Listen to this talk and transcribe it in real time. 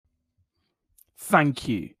Thank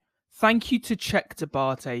you. Thank you to Cheick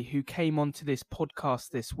Diabate, who came onto this podcast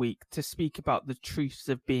this week to speak about the truths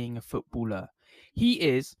of being a footballer. He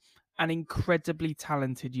is an incredibly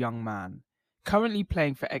talented young man. Currently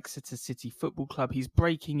playing for Exeter City Football Club, he's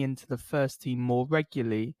breaking into the first team more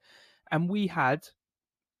regularly, and we had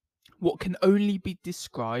what can only be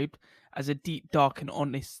described as a deep, dark, and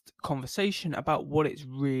honest conversation about what it's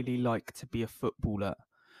really like to be a footballer.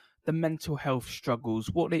 The mental health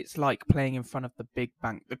struggles, what it's like playing in front of the big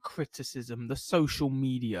bank, the criticism, the social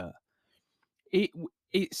media.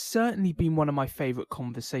 It's certainly been one of my favourite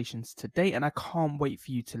conversations to date, and I can't wait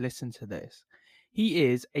for you to listen to this. He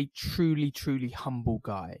is a truly, truly humble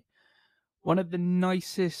guy. One of the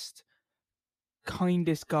nicest,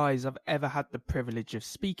 kindest guys I've ever had the privilege of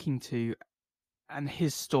speaking to, and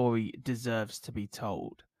his story deserves to be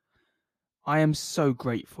told. I am so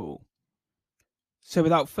grateful. So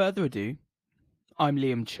without further ado, I'm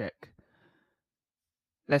Liam Cheick.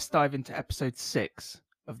 Let's dive into episode 6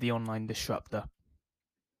 of The Online Disruptor.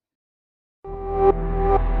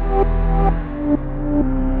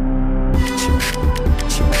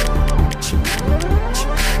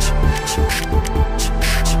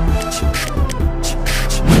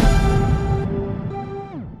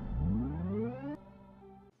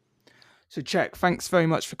 So Cheick, thanks very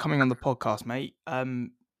much for coming on the podcast, mate.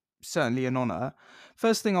 Certainly an honour.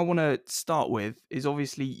 First thing I want to start with is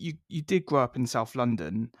obviously you did grow up in South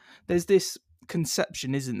London. There's this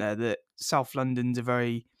conception, isn't there, that South London's a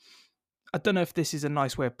very, I don't know if this is a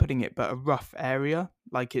nice way of putting it, but a rough area.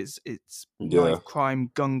 Like it's knife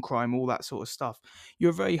crime, gun crime, all that sort of stuff.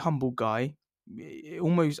 You're a very humble guy.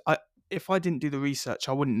 If I didn't do the research,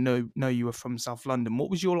 I wouldn't know you were from South London.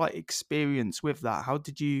 What was your experience with that? How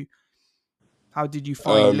did you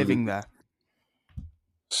find living there?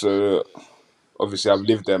 So obviously I've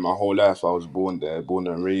lived there my whole life. I was born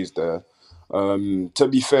and raised there. To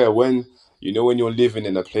be fair, when you're living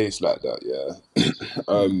in a place like that,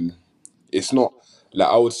 it's not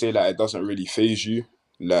I would say it doesn't really faze you.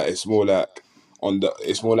 It's more like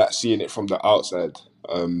it's more like seeing it from the outside.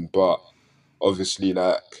 But obviously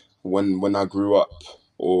when I grew up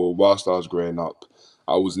or whilst I was growing up,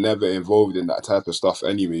 I was never involved in that type of stuff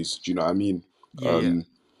anyways. Do you know what I mean? Yeah.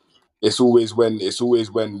 It's always when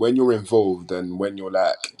you're involved and when you're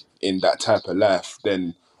in that type of life,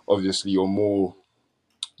 then obviously you're more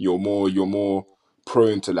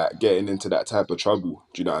prone to getting into that type of trouble.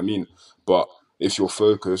 Do you know what I mean? But if you're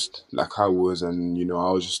focused like I was, and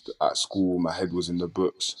I was just at school, my head was in the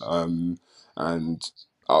books, and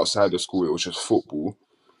outside of school it was just football.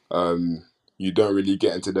 You don't really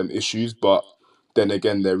get into them issues, but then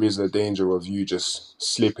again, there is a danger of you just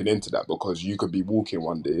slipping into that, because you could be walking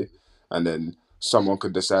one day and then someone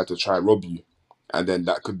could decide to try rob you, and then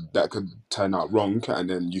that could turn out wrong, and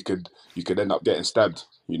then you could end up getting stabbed.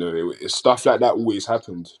 It's stuff like that always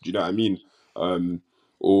happened. Do you know what I mean?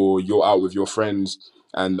 Or you're out with your friends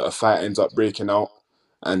and a fight ends up breaking out,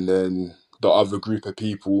 and then the other group of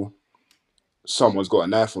people, someone's got a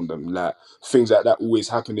knife on them. Things like that always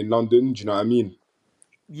happen in London. Do you know what I mean?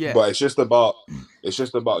 Yeah. But it's just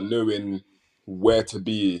about knowing where to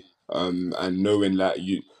be, and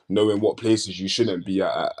knowing what places you shouldn't be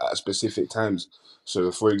at specific times.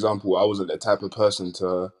 So, for example, I wasn't the type of person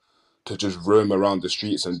to just roam around the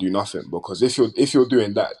streets and do nothing, because if you're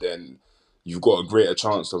doing that, then you've got a greater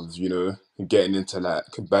chance of getting into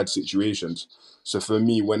bad situations. So for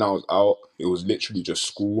me, when I was out, it was literally just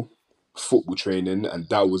school, football training, and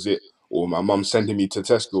that was it. Or my mum sending me to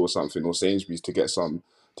Tesco or something, or Sainsbury's to get some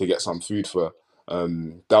food for.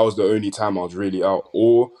 That was the only time I was really out.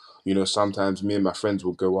 Or sometimes me and my friends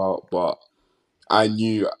would go out, but I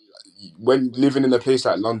knew when living in a place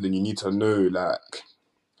like London, you need to know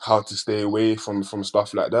how to stay away from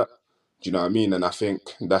stuff like that. Do you know what I mean? And I think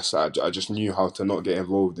I just knew how to not get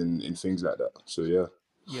involved in things like that. So yeah.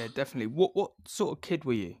 Yeah, definitely. What sort of kid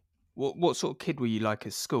were you? What sort of kid were you like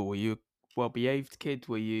at school? Were you a well-behaved kid?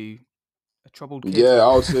 Were you a troubled kid? Yeah,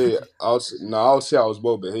 I would say I was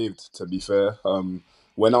well behaved, to be fair.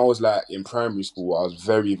 When I was in primary school, I was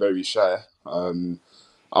very, very shy.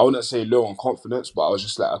 I wouldn't say low on confidence, but I was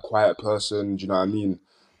just a quiet person. Do you know what I mean?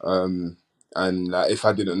 And if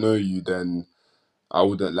I didn't know you, then I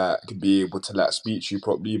wouldn't be able to speak to you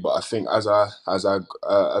properly. But I think as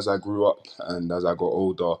I grew up and as I got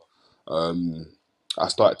older, um, I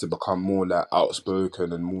started to become more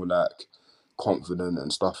outspoken and more confident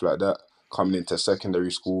and stuff like that. Coming into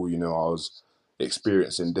secondary school, I was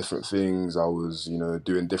experiencing different things. I was,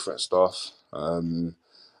 doing different stuff.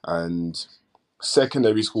 And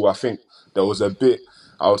secondary school, I think there was a bit,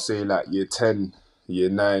 I would say year 10, year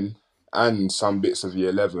 9, and some bits of year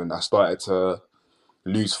 11. I started to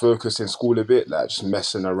lose focus in school a bit, like just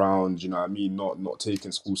messing around, you know what I mean, not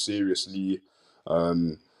taking school seriously,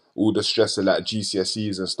 um, all the stress of like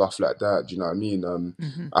GCSEs and stuff like that. Do you know what I mean?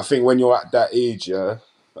 Hmm. I think when you're at that age, yeah,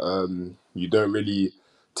 you don't really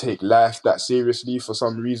take life that seriously for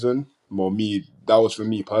some reason. Well, me, that was for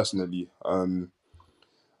me personally.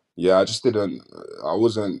 Yeah, I just didn't. I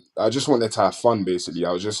wasn't. I just wanted to have fun. Basically,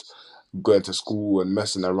 I was just going to school and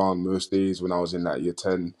messing around most days when I was in like year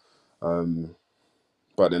 10. Um,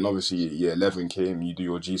 but then obviously year 11 came. You do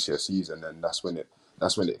your GCSEs, and then that's when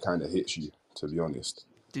it kind of hits you. To be honest.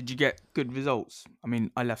 Did you get good results? I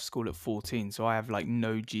mean, I left school at 14, so I have like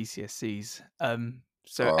no GCSEs.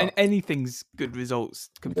 So Uh, anything's good results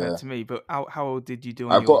compared yeah. to me. But how old did you do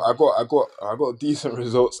on I got your? I got I got I got decent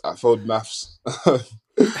results. I failed maths.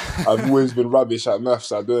 I've always been rubbish at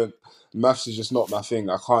maths. I don't Maths is just not my thing.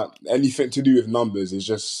 I can't anything to do with numbers is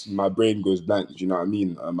just my brain goes blank. Do you know what I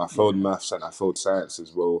mean? I failed Yeah. maths and I failed science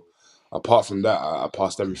as well. Apart from that, I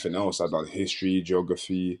passed everything else. I done history,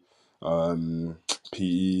 geography, um,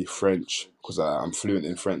 PE, French because I'm fluent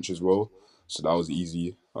in French as well. So that was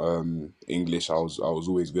easy. English, I was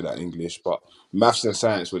always good at English, but maths and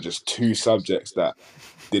science were just two subjects that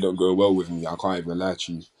didn't go well with me. I can't even lie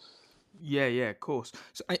to you. Yeah, yeah, of course.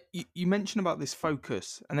 So you mentioned about this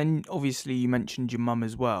focus, and then obviously you mentioned your mum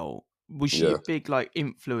as well. Was she a Yeah, big like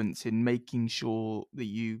influence in making sure that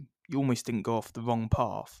you almost didn't go off the wrong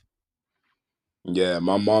path? yeah.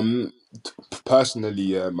 My mum, personally,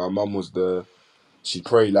 yeah, my mum was she's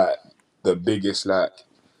probably like the biggest like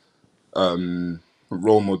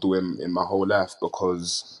role model in my whole life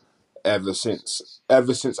because ever since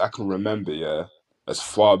I can remember, yeah, as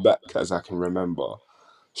far back as I can remember,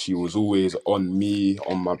 she was always on me,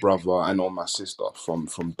 on my brother, and on my sister from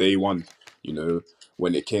day one. You know,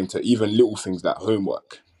 when it came to even little things like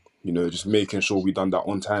homework, just making sure we done that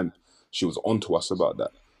on time. She was on to us about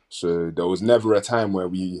that. So there was never a time where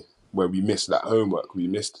we missed that homework. We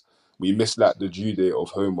missed like the due date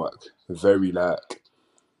of homework. Very like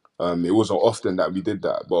it wasn't often that we did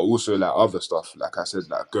that, but also like other stuff. Like I said,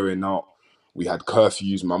 like going out, we had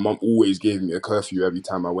curfews. My mum always gave me a curfew every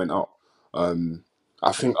time I went out. Um,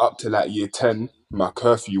 I think up to like year 10, my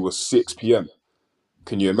curfew was 6 p.m.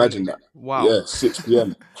 Can you imagine Really? that? Wow. Yeah, 6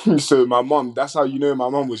 p.m. So my mum, that's how you know my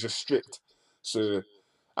mum was just strict. So,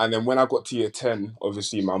 and then when I got to year 10,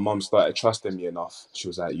 obviously my mum started trusting me enough. She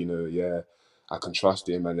was like, yeah, I can trust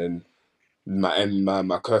him. And then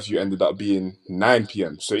my curfew ended up being 9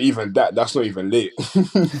 p.m. So even that's not even late.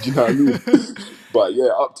 Do you know what I mean? But yeah,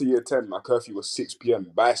 up to year 10, my curfew was 6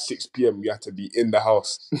 p.m. By 6 p.m., we had to be in the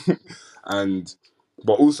house. And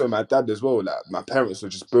but also my dad as well. Like my parents were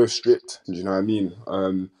just both strict. Do you know what I mean?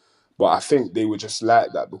 But I think they were just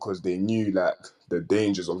like that because they knew like the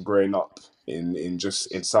dangers of growing up in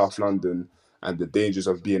South London and the dangers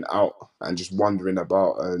of being out and just wandering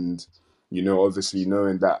about and obviously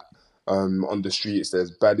knowing that on the streets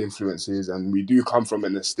there's bad influences and we do come from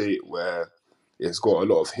an estate where it's got a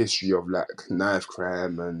lot of history of like knife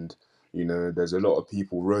crime and there's a lot of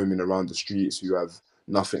people roaming around the streets who have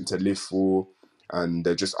nothing to live for and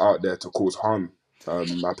they're just out there to cause harm.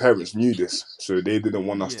 My parents knew this, so they didn't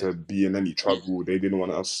want us Yeah. to be in any trouble. They didn't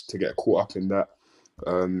want us to get caught up in that.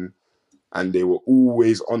 Um, and they were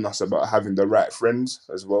always on us about having the right friends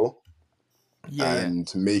as well Yeah, yeah.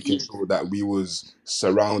 and making sure that we was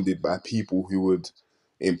surrounded by people who would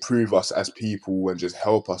improve us as people and just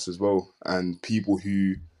help us as well and people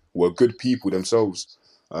who were good people themselves.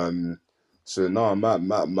 um so no, my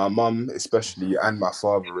mum especially and my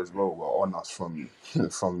father as well were on us from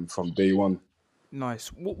from day one. Nice.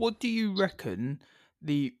 What do you reckon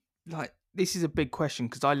the like this is a big question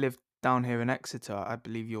because I live down here in Exeter. I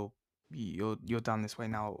believe you're down this way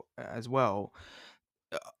now as well.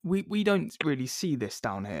 We don't really see this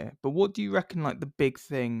down here, but what do you reckon like the big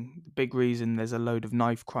thing, the big reason there's a load of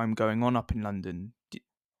knife crime going on up in London?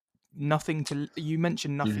 Nothing to you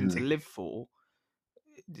mentioned nothing to Mhm. live for.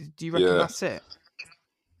 Do you reckon Yeah. that's it?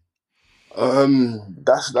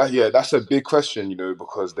 That's a big question,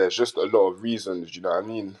 because there's just a lot of reasons, you know what I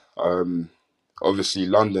mean? Obviously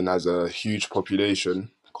London has a huge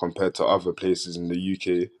population compared to other places in the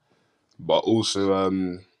UK, but also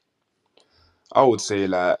I would say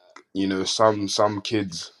like, some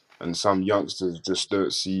kids and some youngsters just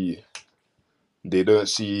don't see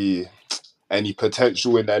any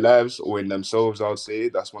potential in their lives or in themselves. I would say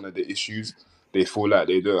that's one of the issues. They feel like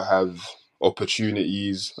they don't have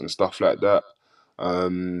opportunities and stuff like that.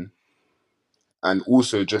 Um and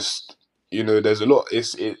also just there's a lot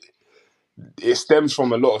it stems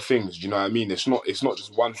from a lot of things. Do you know what I mean? It's not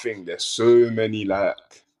just one thing. There's so many like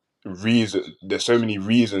there's so many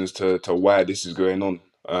reasons to why this is going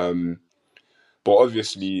on. But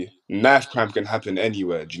obviously, knife crime can happen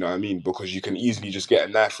anywhere. Do you know what I mean? Because you can easily just get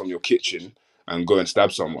a knife from your kitchen and go and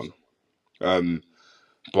stab someone. Um,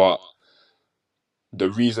 but the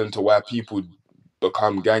reason to why people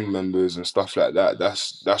become gang members and stuff like that,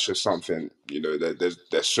 that's just something,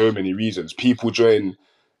 there's so many reasons. People join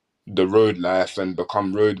the road life and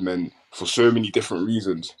become roadmen for so many different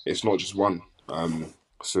reasons. It's not just one.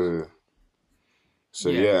 So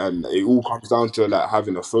Yeah. yeah, and it all comes down to like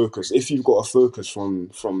having a focus. If you've got a focus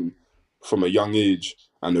from a young age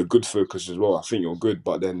and a good focus as well, I think you're good.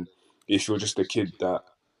 But then if you're just a kid that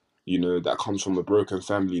that comes from a broken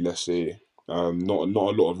family, let's say, not a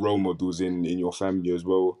lot of role models in your family as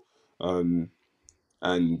well, um,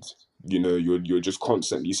 and you're just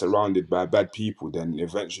constantly surrounded by bad people, then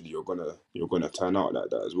eventually you're gonna turn out like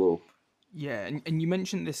that as well. Yeah, and you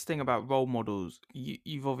mentioned this thing about role models.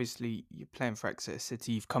 You've obviously, you're playing for Exeter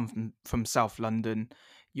City. You've come from South London.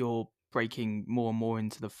 You're breaking more and more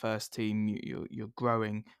into the first team. You're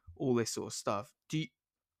growing, all this sort of stuff.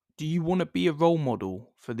 Do you want to be a role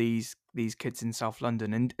model for these kids in South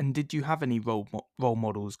London? And did you have any role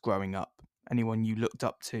models growing up? Anyone you looked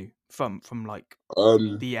up to from like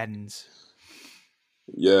Um, the ends?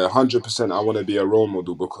 yeah, 100%. I want to be a role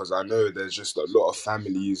model because I know there's just a lot of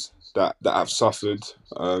families that have suffered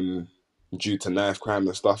due to knife crime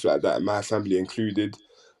and stuff like that. My family included,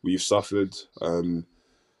 we've suffered, and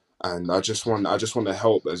I just want to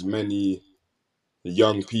help as many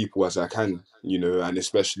young people as I can, and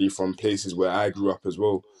especially from places where I grew up as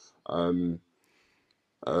well. Um,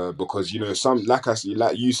 because some like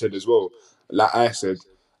you said as well, like I said,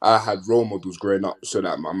 I had role models growing up, so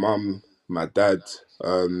that my mum, my dad,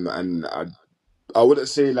 and I wouldn't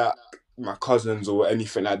say like my cousins or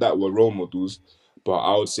anything like that were role models, but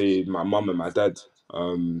I would say my mum and my dad.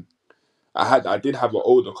 Um, I did have an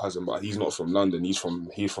older cousin, but he's not from London. He's from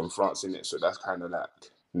France, innit? So that's kind of like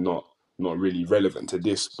not not really relevant to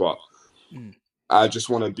this. But Mm. I just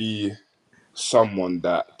want to be someone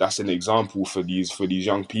that's an example for these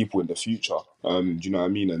young people in the future. Do you know what I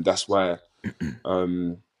mean? And that's why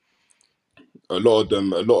um, a lot of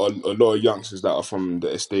them, a lot of youngsters that are from the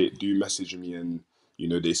estate do message me, and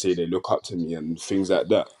they say they look up to me and things like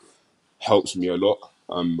that. Helps me a lot,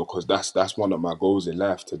 because that's one of my goals in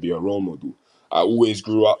life, to be a role model. I always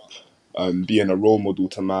grew up being a role model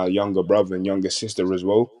to my younger brother and younger sister as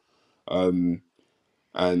well,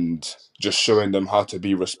 and just showing them how to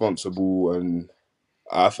be responsible. And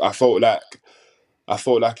I felt like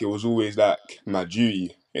it was always like my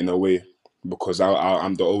duty in a way, because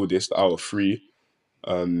I'm the oldest out of three,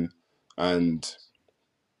 and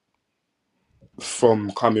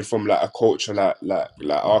from coming from like a culture like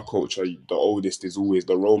our culture, the oldest is always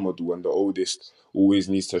the role model, and the oldest always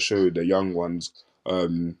needs to show the young ones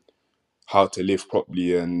how to live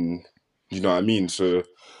properly, and you know what I mean. So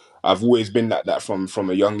I've always been like that from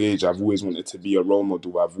a young age. I've always wanted to be a role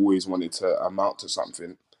model. I've always wanted to amount to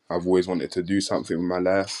something. I've always wanted to do something with my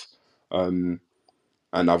life, and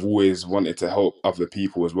I've always wanted to help other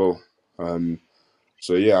people as well.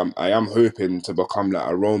 So yeah, I am hoping to become like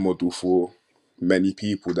a role model for many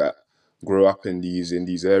people that grow up in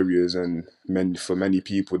these areas, and many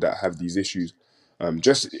people that have these issues.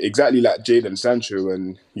 Just exactly like Jadon Sancho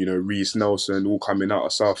and Reece Nelson, all coming out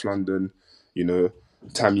of South London. You know,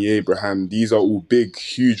 Tammy Abraham. These are all big,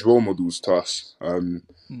 huge role models to us. Mm.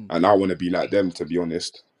 And I want to be like them, to be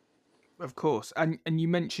honest. Of course, and you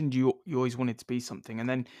mentioned you always wanted to be something, and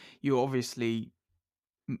then you're obviously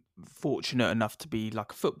fortunate enough to be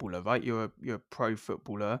like a footballer, right? You're a pro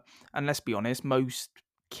footballer, and let's be honest, most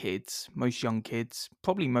young kids,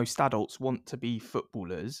 probably most adults want to be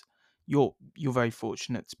footballers. You're very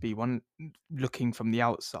fortunate to be one. Looking from the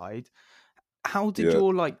outside, how did Yeah.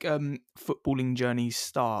 your like footballing journey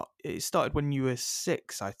start? It started when you were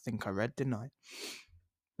 6, I think I read, didn't I?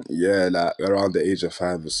 Yeah, like around the age of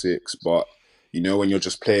 5 or 6. But when you're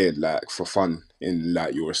just playing like for fun in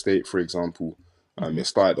like your estate, for example, Hmm. it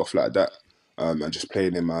started off like that. And just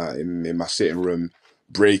playing in my sitting room,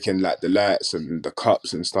 breaking like the lights and the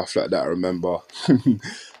cups and stuff like that. I remember.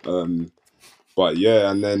 But yeah,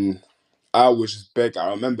 and then I was just I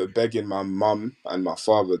remember begging my mum and my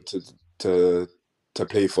father to to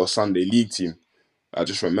play for a Sunday league team. I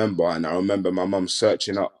just remember, and I remember my mum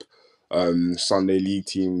searching up Sunday league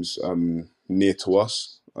teams near to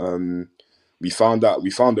us. We found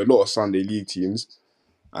a lot of Sunday league teams,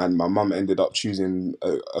 and my mum ended up choosing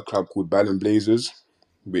a club called Balham Blazers,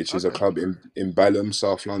 which is a Okay. club in Balham,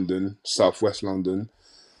 South London, Southwest London.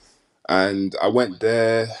 And I went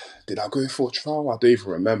there. Did I go for a trial? I don't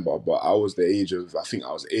even remember. But I was the age of, I think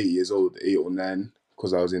I was 8 years old, 8 or 9,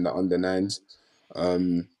 because I was in the under nines.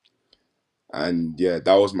 Um, and yeah,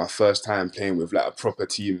 that was my first time playing with like a proper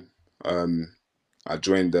team. I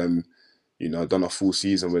joined them, done a full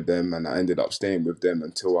season with them, and I ended up staying with them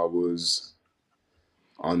until I was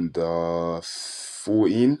under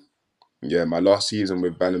 14. Yeah, my last season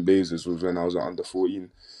with Banner Blazers was when I was under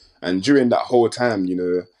 14. And during that whole time,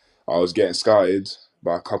 I was getting scouted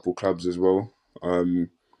by a couple clubs as well.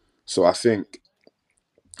 So I think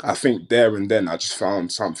there and then I just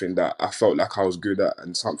found something that I felt like I was good at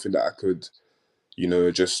and something that I could,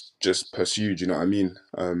 just pursue. Do you know what I mean?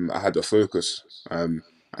 I had a focus, and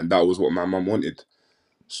that was what my mum wanted.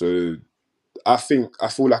 So I feel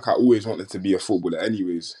like I always wanted to be a footballer,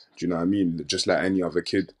 anyways. Do you know what I mean? Just like any other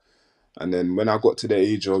kid. And then when I got to the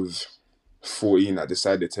age of 14, I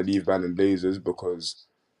decided to leave Bannon Blazers because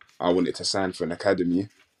I wanted to sign for an academy.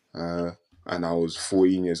 Uh, and I was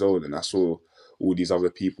 14 years old, and I saw all these other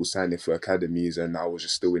people signing for academies, and I was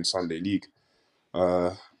just still in Sunday League.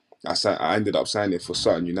 Uh, I ended up signing for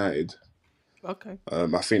Sutton United. Okay.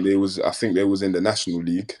 I think they was in the National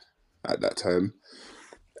League at that time,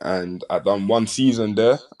 and I done one season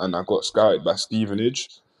there, and I got scouted by Stevenage,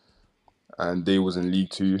 and they was in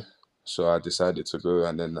League Two, so I decided to go,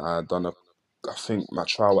 and then I think my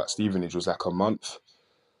trial at Stevenage was like a month,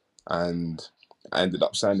 and I ended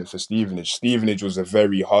up signing for Stevenage. Stevenage was a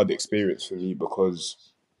very hard experience for me because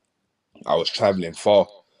I was travelling far,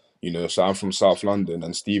 so I'm from South London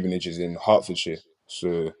and Stevenage is in Hertfordshire,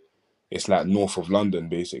 so it's like north of London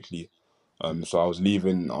basically. So I was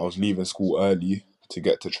leaving school early to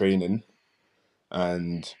get to training,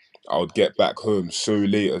 and I would get back home so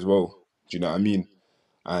late as well. Do you know what I mean?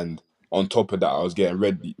 And on top of that, I was getting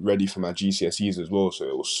ready for my GCSEs as well. So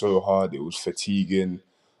it was so hard. It was fatiguing.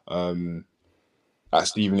 Um, at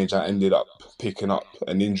Stevenage, I ended up picking up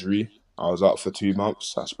an injury. I was out for 2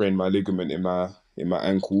 months. I sprained my ligament in my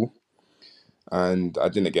ankle, and I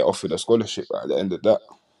didn't get offered a scholarship at the end of that.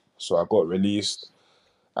 So I got released,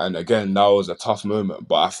 and again, that was a tough moment.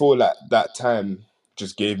 But I feel like that time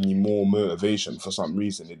just gave me more motivation for some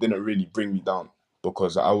reason. It didn't really bring me down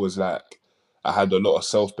because I was like, I had a lot of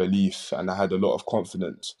self belief and I had a lot of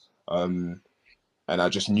confidence. And I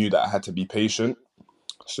just knew that I had to be patient.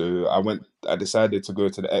 So I decided to go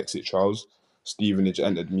to the exit trials. Stevenage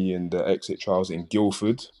entered me in the exit trials in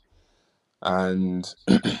Guildford. And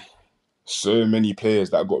so many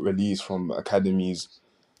players that got released from academies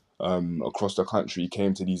across the country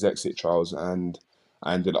came to these exit trials, and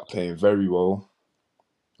I ended up playing very well.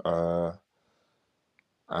 Uh,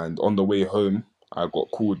 and on the way home, I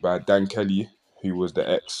got called by Dan Kelly, who was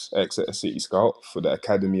the Exeter City scout for the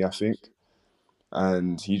academy, I think.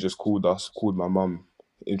 And he just called my mum,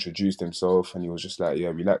 introduced himself, and he was just like,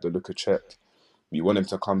 "Yeah, we like the look of Cheick. We want him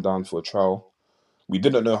to come down for a trial." We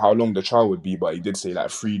didn't know how long the trial would be, but he did say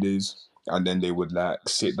like 3 days, and then they would like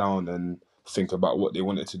sit down and think about what they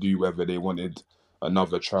wanted to do, whether they wanted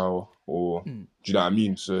another trial or, Mm. do you know what I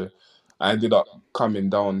mean? So I ended up coming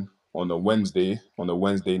down on a Wednesday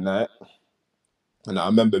night, and I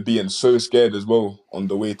remember being so scared as well on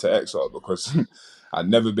the way to Exeter because I'd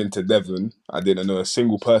never been to Devon. I didn't know a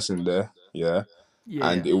single person there. Yeah. Yeah,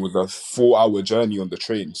 And it was a 4-hour journey on the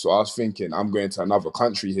train. So I was thinking, I'm going to another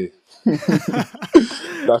country here. yeah.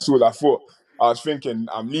 That's all I thought. I was thinking,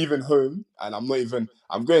 I'm leaving home and I'm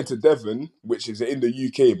going to Devon, which is in the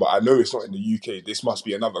UK, but I know it's not in the UK. This must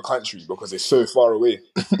be another country because it's so far away.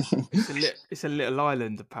 It's a little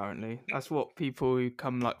island apparently. That's what people who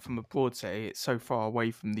come like from abroad say. It's so far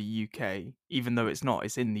away from the UK, even though it's not.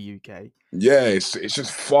 It's in the UK. Yeah, it's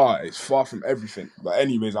just far. It's far from everything. But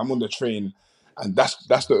anyways, I'm on the train, and that's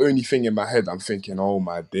the only thing in my head. I'm thinking, oh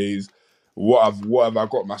my days, what have I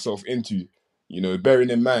got myself into? Bearing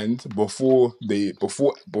in mind before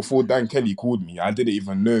Dan Kelly called me, I didn't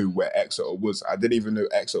even know where Exeter was. I didn't even know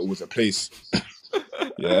Exeter was a place.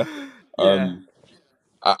 Yeah. Yeah,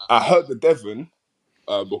 I heard the Devon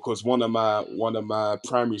because one of my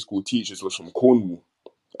primary school teachers was from Cornwall.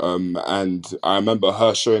 And I remember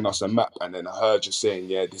her showing us a map, and then her just saying,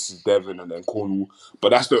 "Yeah, this is Devon," and then Cornwall. But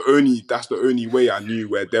that's the only way I knew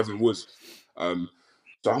where Devon was. Um,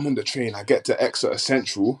 so I'm on the train. I get to Exeter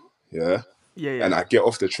Central, yeah, yeah, and yeah. I get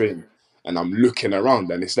off the train, and I'm looking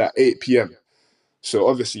around, and it's like 8 p.m. So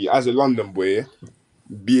obviously, as a London boy,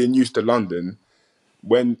 being used to London,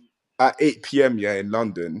 when at 8 p.m. yeah in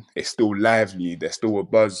London, it's still lively. There's still a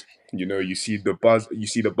buzz. You see the buses, you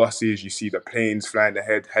see the planes flying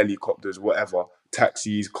ahead, helicopters, whatever,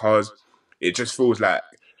 taxis, cars. It just feels like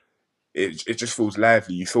it just feels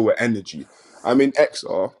lively. You feel the energy. I'm in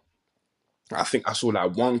Exeter, I think I saw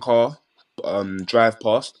like one car drive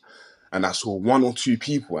past, and I saw one or two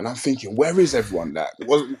people, and I'm thinking, where is everyone? Like,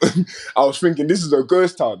 I was thinking, this is a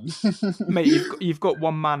ghost town. Mate, you've got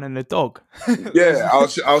one man and a dog. Yeah,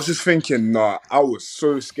 There's I was just thinking, nah, I was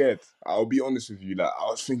so scared. I'll be honest with you, like I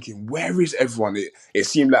was thinking, where is everyone? It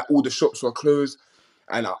seemed like all the shops were closed,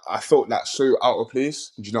 and I felt like so out of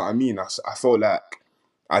place. Do you know what I mean? I felt like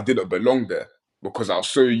I didn't belong there because I was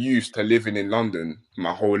so used to living in London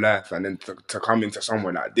my whole life, and then to come into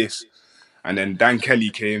somewhere like this. And then Dan Kelly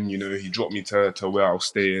came, he dropped me to where I was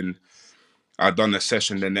staying. I done a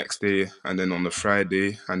session the next day, and then on the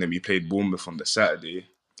Friday, and then we played Bournemouth on the Saturday.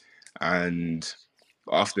 And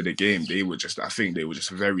after the game, I think they were just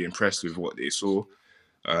very impressed with what they saw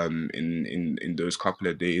in those couple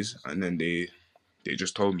of days. And then they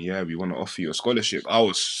just told me, yeah, we want to offer you a scholarship. I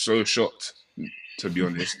was so shocked, to be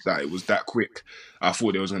honest, that it was that quick. I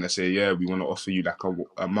thought they was going to say, yeah, we want to offer you like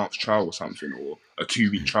a month's trial or something, or a 2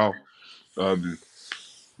 week trial. Um,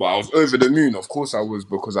 but I was over the moon. Of course I was,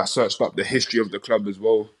 because I searched up the history of the club as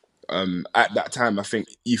well. At that time, I think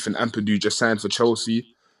Ethan Ampadu just signed for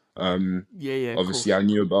Chelsea. yeah, yeah, of Obviously, course. I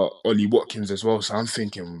knew about Ollie Watkins as well. So I'm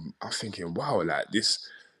thinking, wow, like this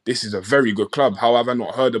is a very good club. How have I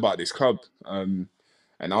not heard about this club? And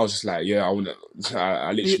I was just like, yeah, I wanna.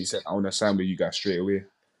 I The literally said I wanna sign with you guys straight away.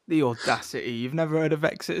 the audacity! You've never heard of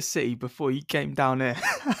Exeter City before you came down here.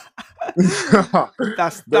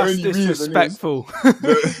 that's The that's only reason is disrespectful,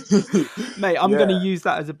 the mate. I'm gonna yeah. use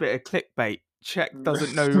that as a bit of clickbait. Cheick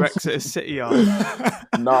doesn't know who Exeter City are.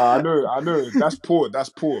 Nah, I know. That's poor.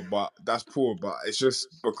 But it's just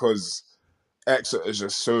because Exeter is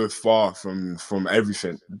just so far from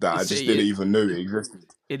everything that I just See, didn't even know it existed.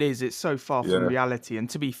 it is. It's so far from Yeah, reality. And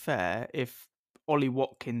to be fair, if Ollie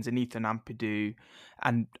Watkins and Ethan Ampadu,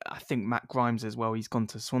 and I think Matt Grimes as well, he's gone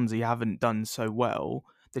to Swansea, haven't done so well,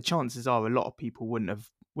 the chances are a lot of people wouldn't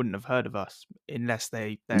have heard of us unless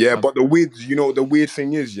their yeah. club. But the weird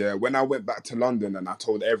thing is, yeah, when I went back to London and I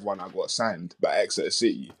told everyone I got signed by Exeter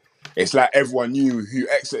City, it's like everyone knew who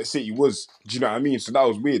Exeter City was. Do you know what I mean? So that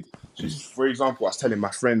was weird. So, for example, I was telling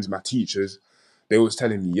my friends, my teachers, they was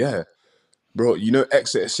telling me, yeah, bro,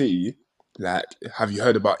 Exeter City, like, have you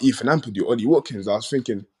heard about Ethan Ampadu, Ollie Watkins? I was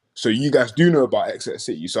thinking, so you guys do know about Exeter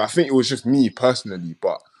City. So I think it was just me personally,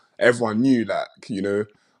 but everyone knew, like,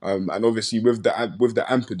 and obviously with the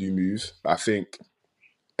Ampadu move, I think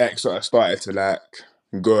Exeter started to like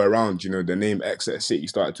go around, the name Exeter City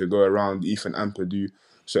started to go around, Ethan Ampadu.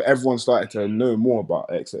 So everyone started to know more about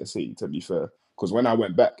Exeter City, to be fair. Because when I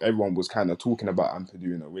went back, everyone was kind of talking about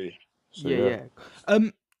Ampadu in a way. So Yeah, yeah. yeah.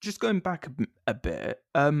 Just going back a bit.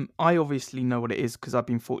 I obviously know what it is because I've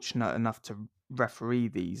been fortunate enough to referee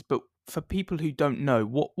these. But for people who don't know,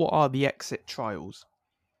 what are the exit trials?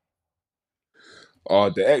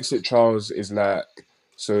 The exit trials is like,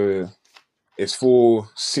 so it's for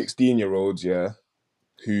 16-year-olds, yeah,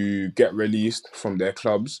 who get released from their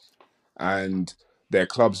clubs, and their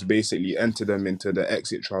clubs basically enter them into the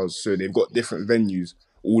exit trials. So they've got different venues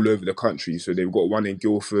all over the country. So they've got one in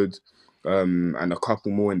Guildford, and a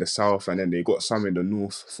couple more in the south, and then they got some in the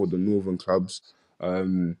north for the northern clubs.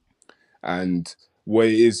 Um, and what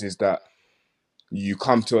it is that you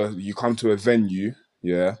come to a venue,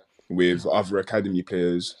 yeah, with other academy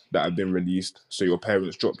players that have been released. So your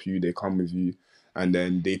parents drop you, they come with you, and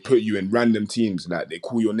then they put you in random teams. Like they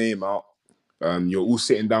call your name out. You're all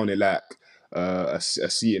sitting down in like a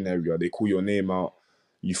seating area. They call your name out.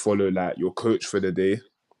 You follow like your coach for the day,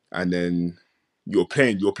 and then You're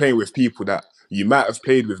playing with people that you might have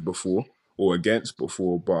played with before or against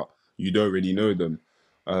before, but you don't really know them.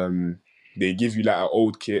 Um, they give you like an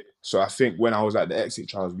old kit. So I think when I was at the exit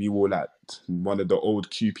trials, we wore like one of the old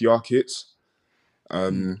QPR kits,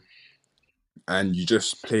 Mm, and you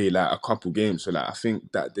just play like a couple games. So like I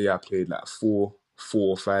think that day I played like four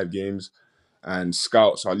or five games, and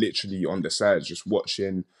scouts are literally on the sides just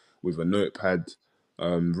watching with a notepad,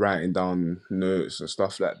 writing down notes and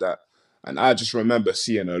stuff like that. And I just remember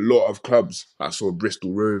seeing a lot of clubs. I saw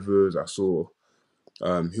Bristol Rovers. I saw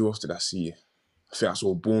who else did I see? I think I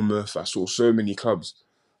saw Bournemouth. I saw so many clubs,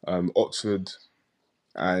 Oxford,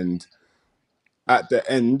 and at the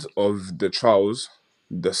end of the trials,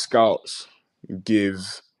 the scouts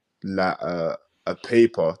give like a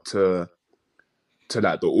paper to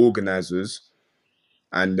like the organizers,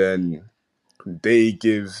 and then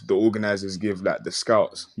the organizers give like the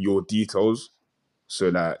scouts your details, so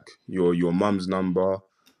like your mum's number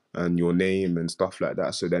and your name and stuff like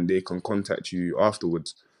that, so then they can contact you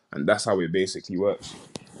afterwards, and that's how it basically works.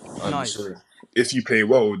 nice. So if you play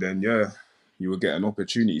well, then yeah, you will get an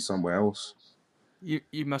opportunity somewhere else. You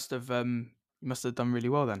must have. You must have done really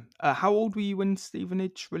well then. How old were you when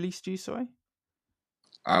Stevenage released you? Sorry.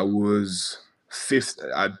 I was fifth.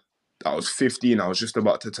 I was 15. I was just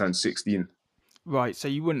about to turn 16. Right, so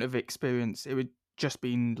you wouldn't have experienced it would just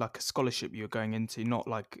been like a scholarship you were going into, not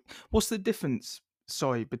like what's the difference,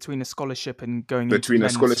 sorry, between a scholarship and going into Between a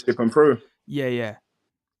men's? scholarship and pro. Yeah, yeah.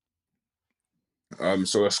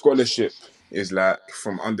 So a scholarship is like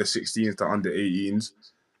from under 16s to under 18s,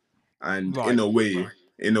 and Right,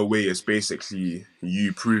 in a way, it's basically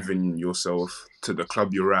you proving yourself to the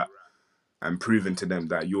club you're at and proving to them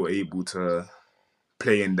that you're able to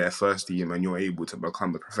play in their first team and you're able to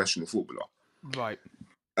become a professional footballer. right.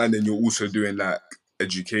 And then you're also doing like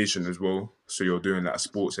education as well. So you're doing like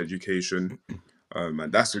sports education,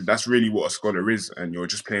 and that's really what a scholar is. And you're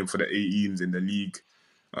just playing for the 18s in the league.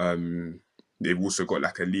 They've also got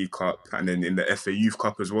like a league cup, and then in the FA Youth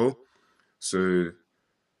Cup as well. So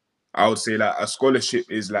I would say that a scholarship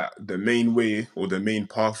is like the main way or the main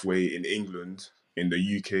pathway in England, in the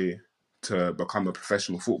UK, to become a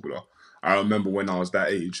professional footballer. I remember when I was that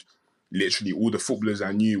age, literally all the footballers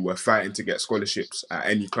I knew were fighting to get scholarships at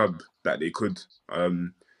any club that they could.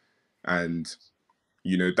 And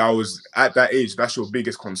that was at that age. That's your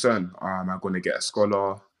biggest concern. Am I going to get a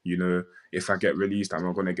scholar? If I get released, am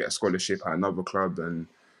I going to get a scholarship at another club? And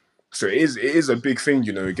so it is a big thing.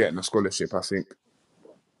 Getting a scholarship. I think.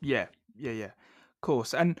 Yeah, yeah, yeah. Of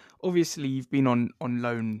course. And obviously you've been on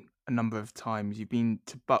loan a number of times. You've been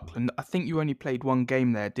to Buckland. I think you only played one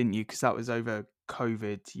game there, didn't you? Because that was over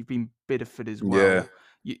COVID. You've been Bideford as Yeah.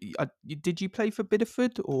 well. Did you play for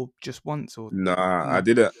Bideford or just once or Nah, I no?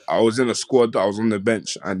 didn't. I was in a squad. I was on the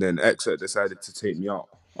bench, and then Exeter decided to take me out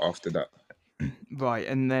after that. Right,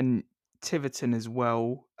 and then Tiverton as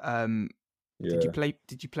well. Did you Yeah, play?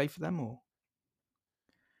 Did you play for them or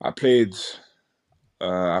I played.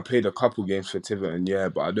 I played a couple games for Tiverton, yeah,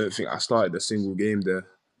 but I don't think I started a single game there.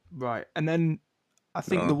 right? And then I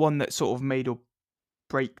think the No. one that sort of made or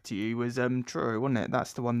break to you was Truro, wasn't it?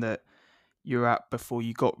 That's the one that you were at before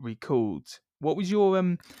you got recalled. What was your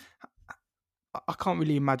I can't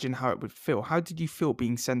really imagine how it would feel. How did you feel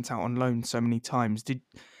being sent out on loan so many times?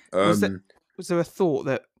 Was there Um, was there a thought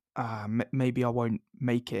that maybe I won't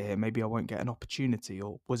make it here, maybe I won't get an opportunity,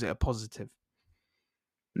 or was it a positive?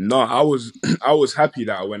 no, I was I was happy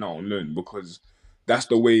that I went out on loan because that's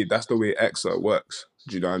the way Exeter works.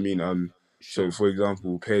 Do you know what I mean? So Sure. for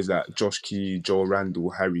example, players like Josh Key, Joel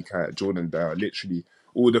Randall, Harry Kite, Jordan Dyer, literally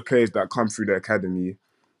all the players that come through the academy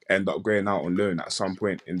end up going out on loan at some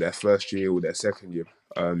point in their first year or their second year.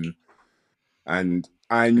 And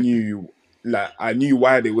I knew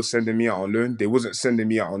why they were sending me out on loan. They wasn't sending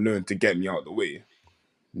me out on loan to get me out of the way.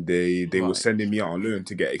 They were Right. sending me out on loan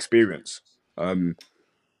to get experience.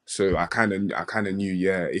 So I kind of knew,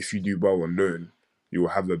 yeah, if you do well on loan, you will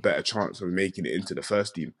have a better chance of making it into the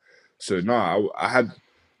first team. So no,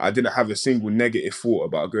 I didn't have a single negative thought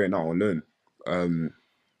about going out on loan.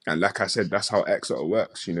 And like I said, that's how Exeter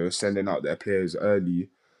works. Sending out their players early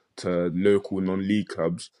to local non-league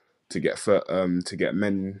clubs to get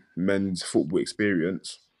men's football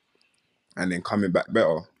experience, and then coming back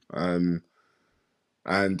better.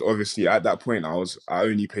 And obviously at that point, I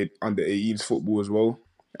only played under 18s football as well,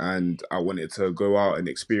 and I wanted to go out and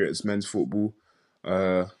experience men's football.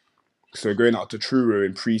 Uh, so going out to Truro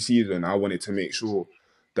in pre-season, I wanted to make sure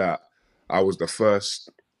that I was the first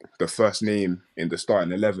name in the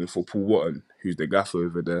starting 11 for Paul Watton, who's the gaffer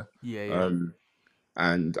over there. Yeah, yeah.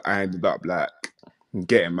 And I ended up like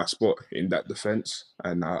getting my spot in that defense,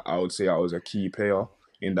 and I would say I was a key player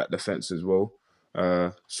in that defense as well.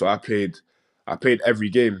 So I played every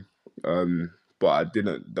game, but I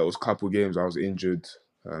didn't. There was a couple games I was injured.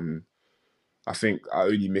 I think I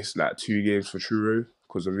only missed like 2 games for Truro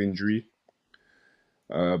because of injury.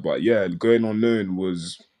 But yeah, going on loan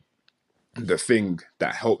was the thing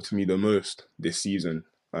that helped me the most this season.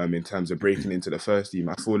 In terms of breaking into the first team,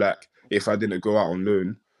 I feel like if I didn't go out on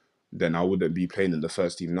loan, then I wouldn't be playing in the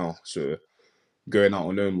first team now. So going out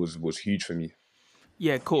on loan was huge for me.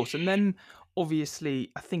 Yeah, of course. And then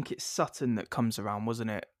obviously, I think it's Sutton that comes around,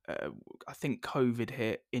 wasn't it? I think COVID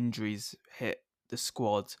hit, injuries hit the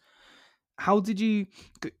squad. How did you?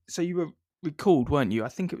 So you were recalled, weren't you? I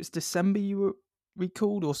think it was December you were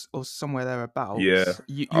recalled, or somewhere Yeah, thereabouts.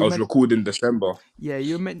 You I were was meant, recalled in December. yeah,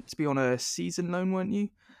 you were meant to be on a season loan, weren't you?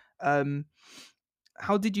 Um,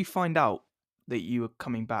 how did you find out that you were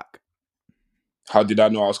coming back? How did I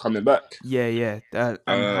know I was coming back? Yeah, yeah. And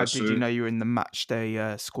how did you So know you were in the match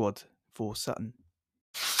day squad for Sutton?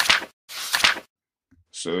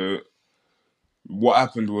 so what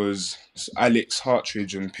happened was Alex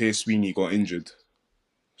Hartridge and Pierce Sweeney got injured.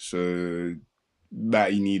 So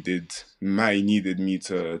Matty needed me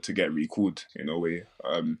to get recalled in a way,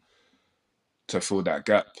 to fill that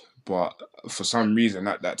gap. But for some reason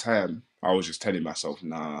at that time, I was just telling myself,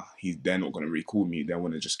 nah, they're not gonna recall me. They're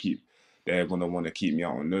gonna want to keep me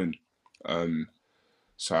out on loan. Um,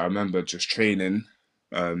 so I remember just training.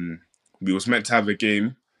 Um, we was meant to have a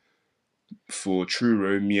game for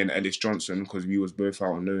Truro, me and Ellis Johnson, because we was both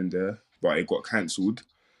out on loan there, but it got cancelled.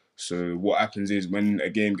 So what happens is when a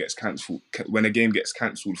game gets cancelled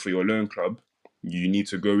for your loan club, you need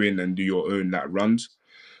to go in and do your own runs.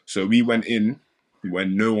 So we went in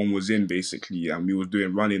when no one was in basically, and we was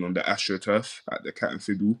doing running on the AstroTurf at the Cat and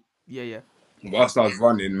Fiddle. Yeah, yeah. Whilst I was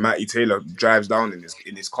running, Matty Taylor drives down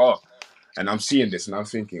in his car, and I'm seeing this and I'm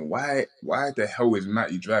thinking, why the hell is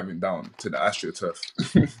Matty driving down to the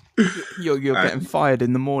AstroTurf? You're getting And fired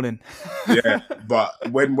in the morning. yeah, but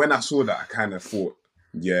when I saw that, I kind of thought,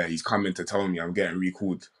 yeah, he's coming to tell me I'm getting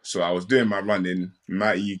recalled. So I was doing my running.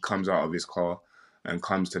 Matty comes out of his car and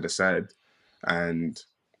comes to the side, and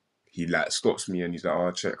he stops me and he's like,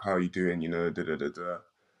 "Oh, Cheick, how are you doing? You know, da da da da.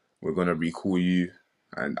 We're gonna recall you."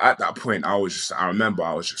 And at that point, I remember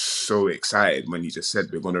I was just so excited when he just said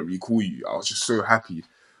we're gonna recall you. I was just so happy.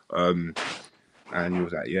 Um, and he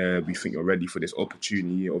was like, "Yeah, we think you're ready for this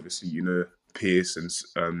opportunity. Obviously, you know, Pierce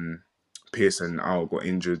and Pierce and Al got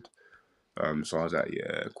injured. So I was like,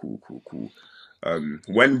 yeah, cool, cool, cool.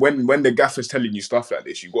 When the gaffer's telling you stuff like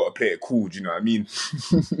this, you gotta play it cool. Do you know what I mean?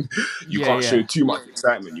 You Yeah, can't show yeah. too much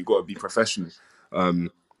excitement. You gotta be professional.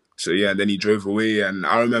 Um, so yeah, then he drove away, and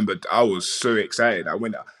I remember I was so excited. I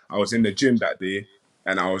was in the gym that day,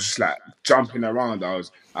 and I was just like jumping around.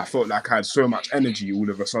 I felt like I had so much energy all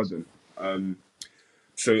of a sudden.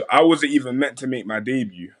 So I wasn't even meant to make my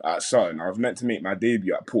debut at Sutton. I was meant to make my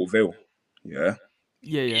debut at Port Vale. Yeah.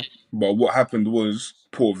 Yeah, yeah. But what happened was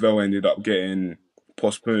Port Vale ended up getting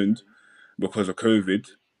postponed because of COVID.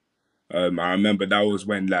 I remember that was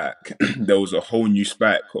when there was a whole new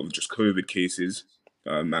spike of just COVID cases,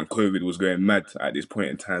 and COVID was going mad at this point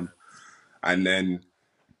in time. And then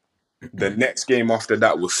the next game after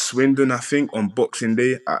that was Swindon, I think, on Boxing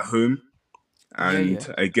Day at home. Yeah, And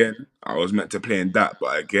yeah. again, I was meant to play in that,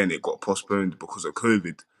 but again, it got postponed because of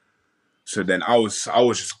COVID. So then I was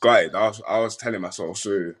just gutted. I was telling myself,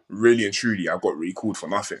 so really and truly, I got recalled for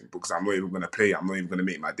nothing because I'm not even gonna play. I'm not even gonna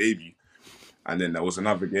make my debut. And then there was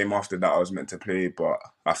another game after that I was meant to play, but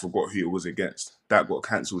I forgot who it was against. That got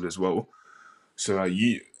cancelled as well. So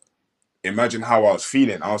you imagine how I was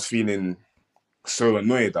feeling. I was feeling so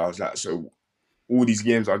annoyed. I was like, so all these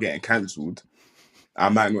games are getting cancelled. I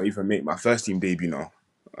might not even make my first team debut now.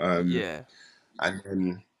 Um, Yeah. and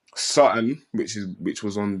then Sutton, which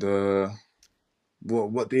was on the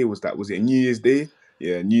what day was that? Was it New Year's Day?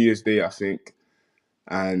 Yeah, New Year's Day, I think.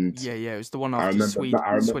 And Yeah, yeah. It was the one I after remember, I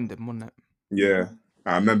remember, Swindon, wasn't it? yeah,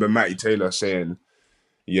 I remember Matty Taylor saying,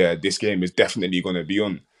 "Yeah, this game is definitely gonna be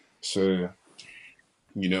on." So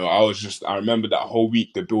I remember that whole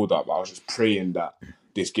week, the build up, I was just praying that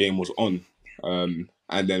this game was on.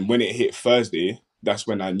 And then when it hit Thursday, that's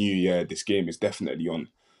when I knew, yeah, this game is definitely on.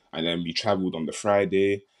 And then we travelled on the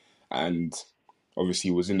Friday, and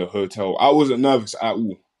obviously was in the hotel. I wasn't nervous at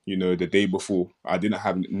all, the day before. I didn't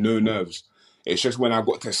have no nerves. It's just when I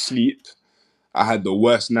got to sleep, I had the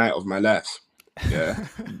worst night of my life. Yeah.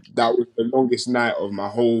 That was the longest night of my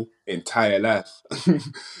whole entire life.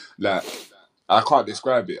 Like, I can't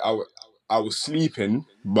describe it. I was sleeping,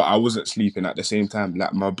 but I wasn't sleeping at the same time.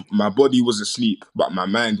 Like, my body was asleep, but my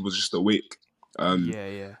mind was just awake. Um, Yeah,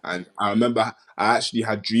 yeah. and I remember I actually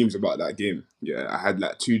had dreams about that game. Yeah, I had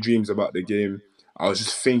like two dreams about the game. I was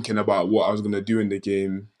just thinking about what I was gonna do in the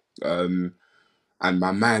game. Um, and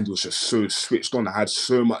my mind was just so switched on. I had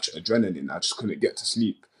so much adrenaline. I just couldn't get to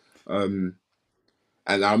sleep. Um,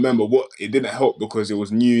 and I remember what it didn't help because it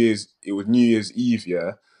was New Year's. It was New Year's Eve,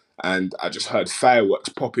 yeah, and I just heard fireworks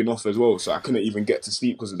popping off as well. So I couldn't even get to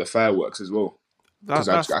sleep because of the fireworks as well. Because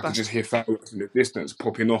That that's I could that just hear fireworks in the distance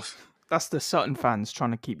popping off. that's the Sutton fans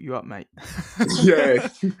trying to keep you up, mate. Yeah.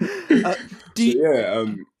 uh, do So you, yeah,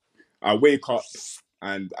 I wake up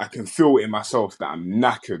and I can feel in myself that I'm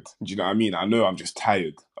knackered. Do you know what I mean? I know I'm just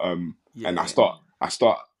tired. Yeah, And yeah.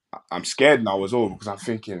 I'm scared now as well because I'm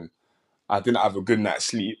thinking I didn't have a good night's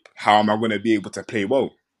sleep. How am I going to be able to play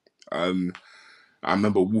well? Um, I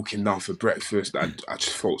remember walking down for breakfast. I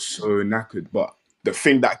just felt so knackered. But the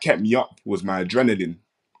thing that kept me up was my adrenaline.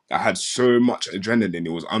 I had so much adrenaline.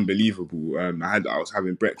 It was unbelievable. I was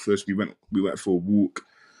having breakfast. We went for a walk.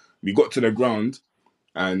 We got to the ground,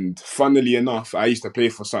 and funnily enough, I used to play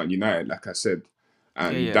for Sutton United, like I said. Yeah,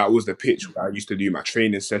 And yeah. that was the pitch where I used to do my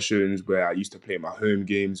training sessions, where I used to play my home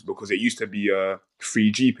games, because it used to be a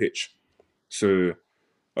 3G pitch. So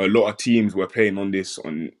a lot of teams were playing on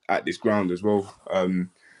at this ground as well.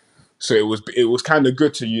 So it was kind of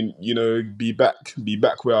good to be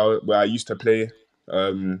back where I used to play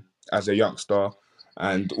as a youngster,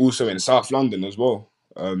 and also in South London as well.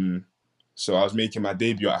 So I was making my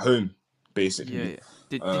debut at home, Yeah, basically. yeah.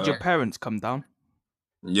 Did your parents come down?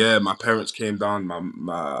 Yeah, my parents came down,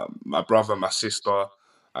 my brother, my sister,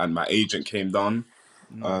 and my agent came down.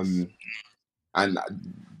 Nice. Um, and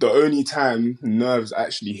the only time nerves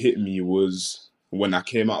actually hit me was when I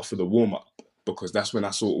came out for the warm up, because that's when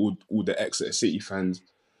I saw all the Exeter City fans,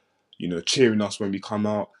 cheering us when we come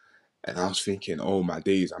out. And I was thinking, oh my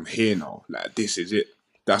days, I'm here now. Like, this is it.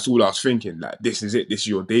 That's all I was thinking. Like, this is it. This is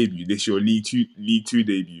your debut. This is your League Two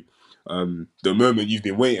debut. The moment you've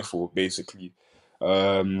been waiting for, basically.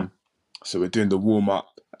 So we're doing the warm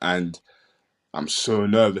up, and I'm so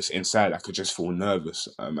nervous inside. I could just feel nervous,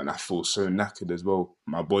 and I feel so knackered as well.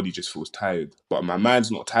 My body just feels tired, but my mind's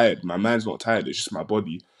not tired. My mind's not tired. It's just my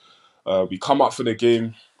body. We come up for the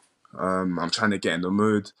game. I'm trying to get in the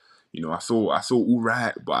mood. I feel all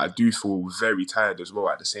right, but I do feel very tired as well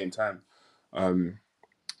at the same time. And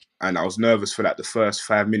I was nervous for like the first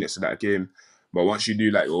 5 minutes of that game. But once you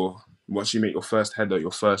make your first header,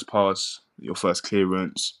 your first pass, your first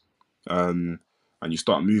clearance, and you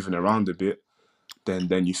start moving around a bit,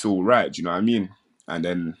 then you feel right. Do you know what I mean? And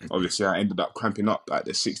then obviously I ended up cramping up at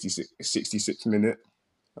the 66th minute,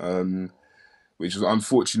 which was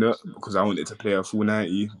unfortunate because I wanted to play a full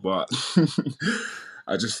 90. But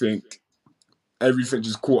I just think everything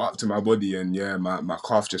just caught up to my body, and yeah, my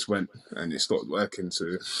calf just went and it stopped working.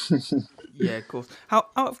 So Yeah, of course. How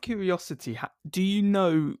out of curiosity, do you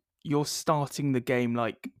know you're starting the game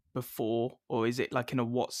like before, or is it like in a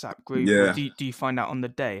WhatsApp group, or yeah, do you find out on the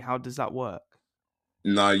day? How does that work?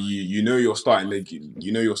 nah, you know you're starting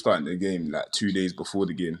the game like 2 days before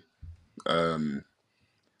the game.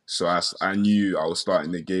 So I knew I was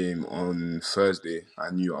starting the game on Thursday.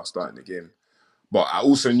 I knew I was starting the game. But I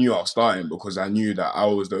also knew I was starting because I knew that I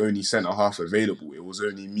was the only centre half available. It was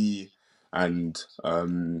only me and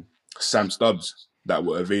Sam Stubbs that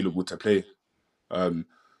were available to play.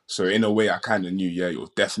 So in a way, I kind of knew, yeah, you're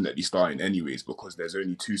definitely starting anyways, because there's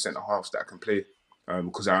only two centre halves that can play.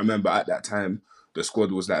 Because I remember at that time the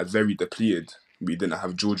squad was like very depleted. We didn't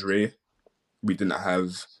have George Ray, we didn't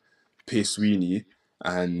have Pierce Sweeney,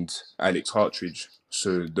 and Alex Hartridge.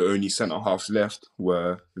 So the only centre halves left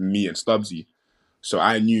were me and Stubbsy. So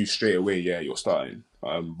I knew straight away, yeah, you're starting.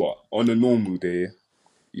 But on a normal day,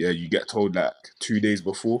 yeah, you get told like 2 days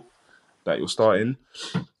before that you're starting.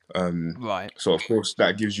 Right. So of course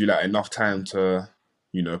that gives you like enough time to,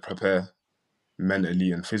 prepare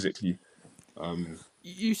mentally and physically.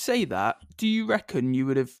 You say that. Do you reckon you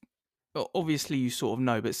would have? Obviously, you sort of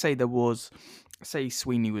know, but say there was, say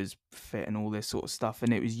Sweeney was fit and all this sort of stuff,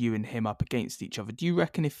 and it was you and him up against each other. Do you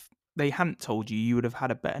reckon if they hadn't told you, you would have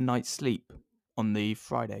had a better night's sleep on the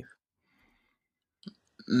Friday?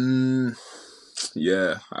 Mm,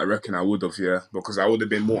 yeah, I reckon I would have, yeah, because I would have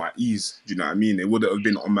been more at ease. Do you know what I mean? It wouldn't have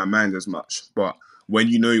been on my mind as much. But when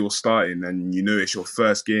you know you're starting and you know it's your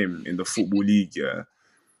first game in the football league, yeah,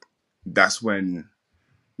 that's when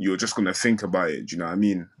you're just gonna think about it. Do you know what I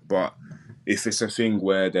mean? But if it's a thing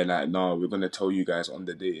where they're like, "No, we're gonna tell you guys on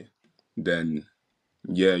the day," then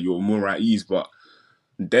yeah, you're more at ease. But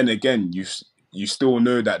then again, you still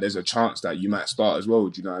know that there's a chance that you might start as well.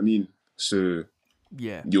 Do you know what I mean? So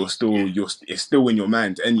Yeah. you're it's still in your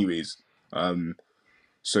mind anyways.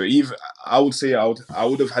 So even I would say I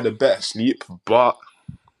would have had a better sleep, but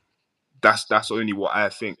that's only what I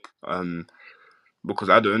think. Because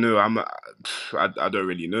I don't know. I don't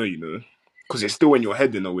really know. Because it's still in your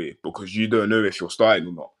head in a way, because you don't know if you're starting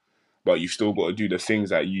or not. But you've still got to do the things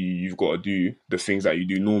that you've got to do, the things that you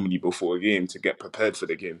do normally before a game to get prepared for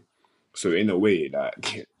the game. So in a way,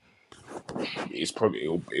 like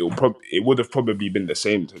it would have probably been the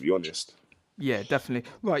same, to be honest. Yeah,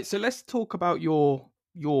 definitely. Right, so let's talk about your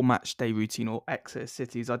match day routine or Exeter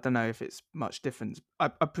Cities. I don't know if it's much different. I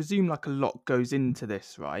presume like a lot goes into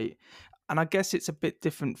this, right? And I guess it's a bit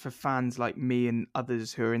different for fans like me and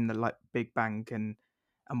others who are in the like big bank and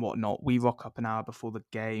whatnot. We rock up an hour before the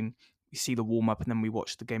game, we see the warm up, and then we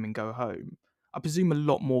watch the game and go home. I presume a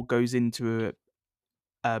lot more goes into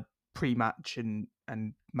a pre-match and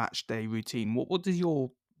match day routine. What does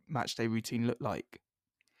your match day routine look like?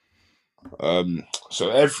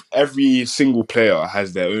 So every single player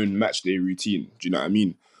has their own match day routine. Do you know what I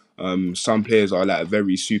mean? Some players are like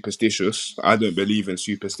very superstitious. I don't believe in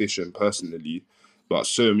superstition personally, but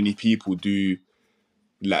so many people do.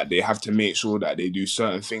 Like, they have to make sure that they do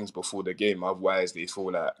certain things before the game, otherwise they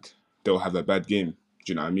feel like they'll have a bad game.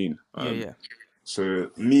 Do you know what I mean? Yeah, yeah.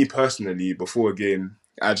 So me personally, before a game,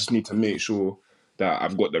 I just need to make sure that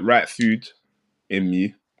I've got the right food in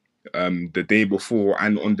me the day before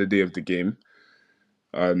and on the day of the game.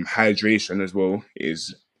 Hydration as well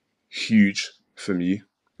is huge for me.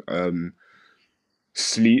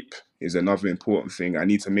 Sleep is another important thing. I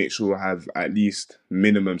need to make sure I have at least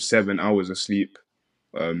minimum 7 hours of sleep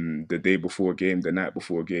the day before a game, the night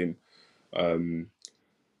before a game.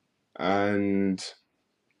 And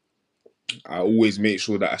I always make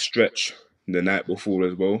sure that I stretch the night before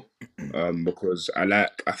as well. Because I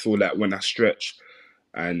feel like when I stretch,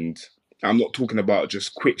 and I'm not talking about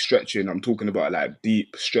just quick stretching, I'm talking about like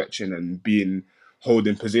deep stretching and being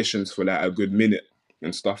holding positions for like a good minute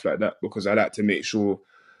and stuff like that, because I like to make sure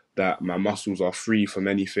that my muscles are free from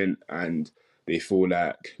anything and they feel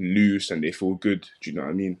like loose and they feel good. Do you know what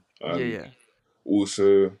I mean? Yeah, yeah.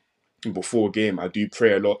 Also, before game, I do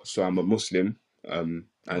pray a lot. So I'm a Muslim, and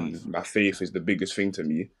Nice. my faith is the biggest thing to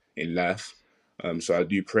me in life. So I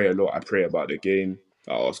do pray a lot. I pray about the game.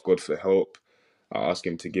 I ask God for help. I ask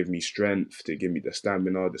Him to give me strength, to give me the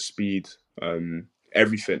stamina, the speed,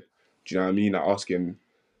 everything. Do you know what I mean? I ask Him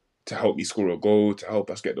to help me score a goal, to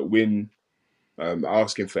help us get the win. I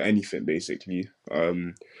ask Him for anything basically.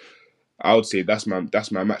 I would say that's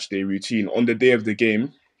my match day routine. On the day of the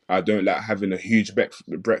game, I don't like having a huge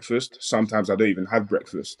breakfast. Sometimes I don't even have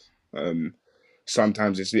breakfast.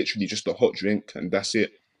 Sometimes it's literally just a hot drink and that's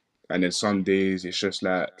it. And then some days it's just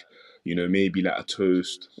like, maybe like a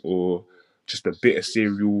toast or just a bit of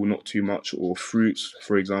cereal, not too much, or fruits,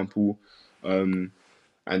 for example. And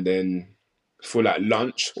then for like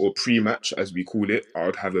lunch or pre-match, as we call it, I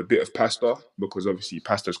would have a bit of pasta because obviously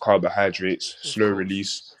pasta's carbohydrates, Of slow course.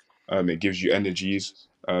 release. It gives you energies.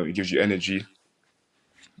 It gives you energy.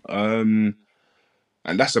 Um,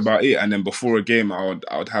 and that's about it. And then before a game, I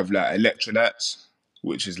would have like electrolytes,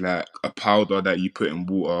 which is like a powder that you put in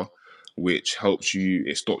water, which helps you.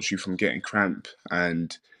 It stops you from getting cramp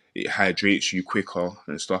and it hydrates you quicker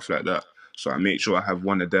and stuff like that. So I make sure I have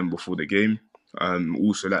one of them before the game.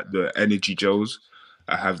 Also like the energy gels,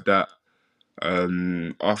 I have that.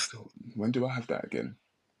 After when do I have that again?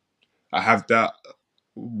 I have that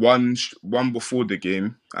one before the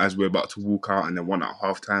game as we're about to walk out, and then one at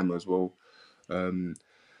half time as well. Um,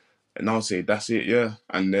 and I'll say that's it, yeah.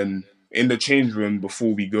 And then in the change room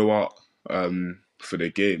before we go out for the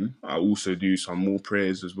game, I also do some more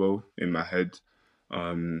prayers as well in my head.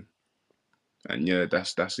 Um, and yeah,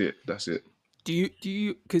 that's it. That's it. Do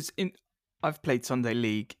you because in I've played Sunday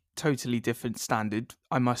League, totally different standard,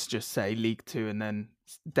 I must just say, League Two and then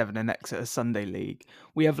Devon and Exeter Sunday League.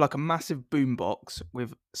 We have like a massive boombox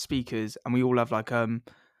with speakers and we all have like a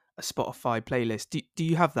Spotify playlist. Do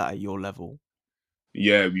you have that at your level?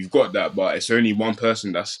 Yeah, we've got that, but it's only one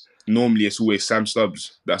person. That's normally it's always Sam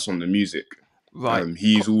Stubbs that's on the music. Right.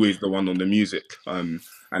 He's always the one on the music. And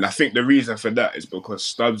I think the reason for that is because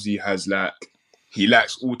Stubbsy has like he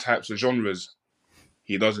likes all types of genres.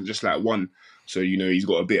 He doesn't just like one. So he's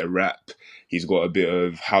got a bit of rap, he's got a bit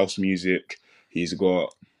of house music, he's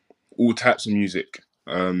got all types of music.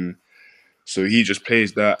 So he just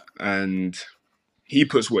plays that and he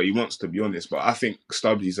puts what he wants, to be honest. But I think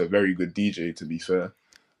Stubbsy's a very good DJ, to be fair.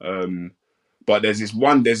 But there's this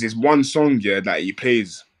one song, yeah, that he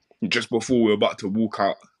plays just before we're about to walk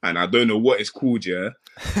out, and I don't know what it's called, yeah,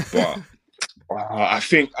 but I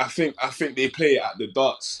think they play it at the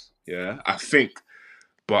darts, yeah, I think,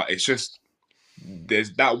 but it's just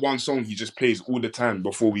there's that one song he just plays all the time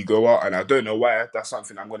before we go out, and I don't know why. That's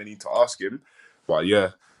something I'm gonna need to ask him, but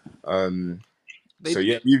yeah. they So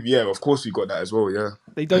yeah, yeah, of course we got that as well, yeah.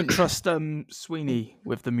 they don't trust Sweeney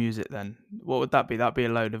with the music then. What would that be? That'd be a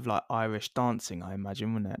load of like Irish dancing, I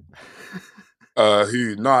imagine, wouldn't it?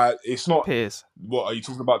 Who? Nah, it's not. Piers. What are you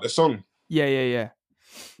talking about? The song? Yeah, yeah, yeah.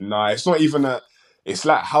 Nah, it's not even a. It's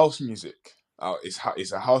like house music.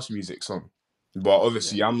 It's a house music song, but Yeah.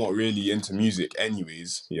 obviously I'm not really into music,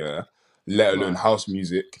 anyways. Yeah, let alone Right. house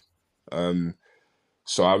music.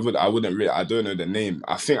 So I wouldn't really. I don't know the name.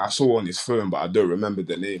 I think I saw it on his phone, but I don't remember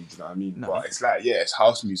the name. Do you know what I mean? No. But it's like yeah, it's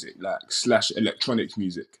house music, like slash electronic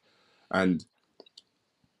music, and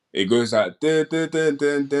it goes like dun dun dun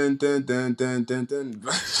dun dun dun dun dun dun dun.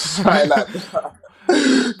 Something like that.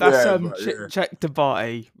 That's Yeah, but yeah. Cheick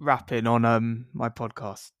Diabate rapping on my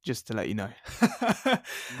podcast, just to let you know.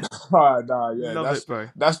 Nah, yeah, Love it, that's bro.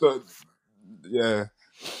 that's the yeah.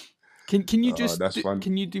 Can you Oh, that's fun.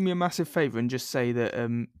 can you do me a massive favor and just say that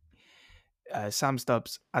Sam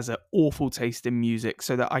Stubbs has an awful taste in music,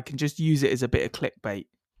 so that I can just use it as a bit of clickbait?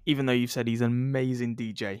 Even though you've said he's an amazing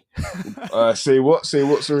DJ. Say what? Say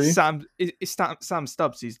what? Sorry. Sam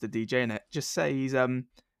Stubbs is the DJ in it. Just say he's an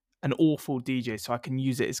awful DJ so I can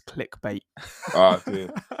use it as clickbait. Okay.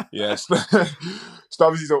 Yes.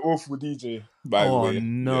 Stubbs is an awful DJ, by the Oh way. Yeah.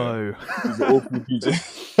 no. He's an awful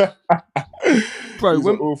DJ. Bro, He's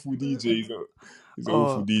an awful DJ. He's an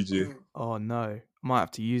awful oh, DJ. oh no. I might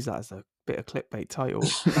have to use that as a bit of clickbait title.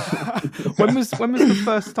 when was the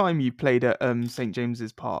first time you played at St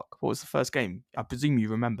James's Park? What was the first game? I presume you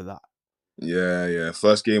remember that. Yeah.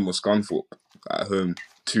 First game was Scunthorpe at home,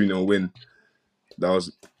 2-0 win. That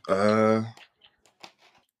was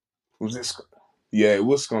it? Yeah, it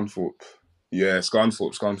was Scunthorpe. Yeah,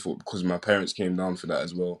 Scunthorpe, because my parents came down for that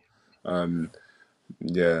as well.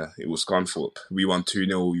 Yeah, it was Scunthorpe. We won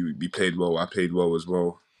 2-0. We played well. I played well as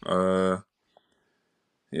well.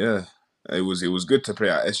 Yeah, it was good to play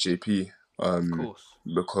at SJP. Of course.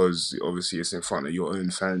 Because obviously it's in front of your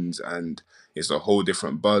own fans and it's a whole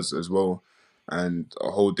different buzz as well, and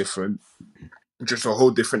a whole different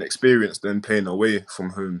experience than playing away from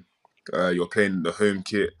home. You're playing the home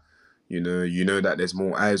kit. You know that there's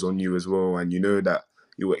more eyes on you as well, and you know that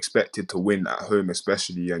you're expected to win at home,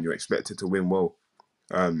 especially, and you're expected to win well,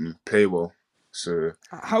 play well. So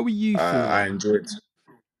How were you I feeling? enjoyed.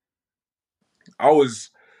 I was,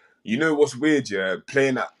 you know what's weird, yeah?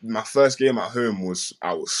 Playing at my first game at home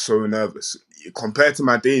I was so nervous. Compared to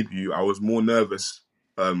my debut, I was more nervous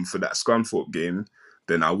for that Scunthorpe game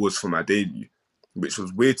than I was for my debut, which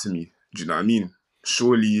was weird to me. Do you know what I mean?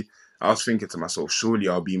 Surely, I was thinking to myself, surely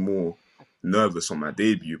I'll be more nervous on my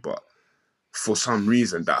debut, but for some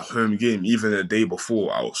reason, that home game, even the day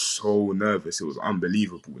before, I was so nervous. It was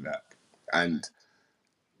unbelievable, that, and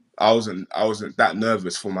I wasn't that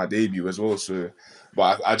nervous for my debut as well. So,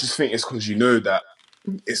 but I just think it's because you know that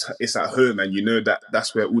it's at home, and you know that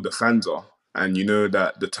that's where all the fans are, and you know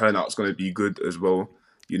that the turnout's going to be good as well.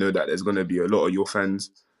 You know that there's going to be a lot of your fans,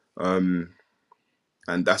 and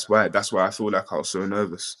that's why I feel like I was so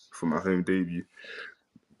nervous for my home debut.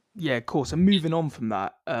 Yeah, of course. And moving on from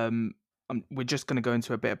that, we're just going to go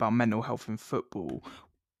into a bit about mental health in football.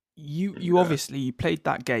 You Yeah. obviously played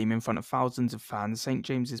that game in front of thousands of fans, St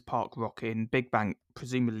James's Park rocking, Big Bang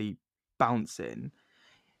presumably bouncing.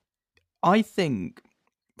 I think,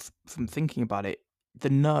 from thinking about it, the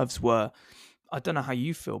nerves were. I don't know how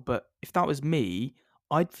you feel, but if that was me,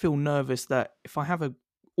 I'd feel nervous that if I have an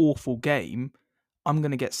awful game, I'm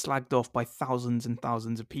going to get slagged off by thousands and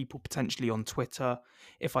thousands of people, potentially on Twitter.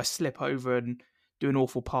 If I slip over and do an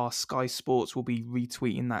awful pass, Sky Sports will be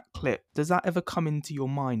retweeting that clip. Does that ever come into your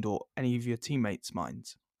mind or any of your teammates'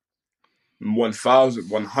 minds?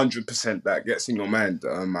 1,100% that gets in your mind.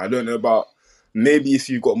 I don't know about, maybe if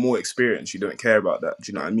you've got more experience, you don't care about that.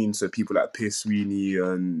 Do you know what I mean? So people like Pierce Sweeney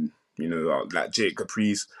and like Jake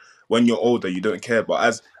Caprice, when you're older, you don't care.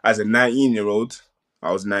 But as a 19-year-old,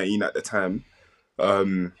 I was 19 at the time.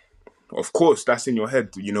 Of course, that's in your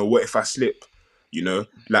head. What if I slip?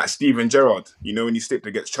 Like Steven Gerrard. When he slipped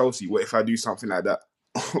against Chelsea. What if I do something like that?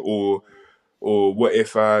 or what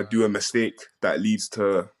if I do a mistake that leads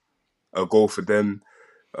to a goal for them?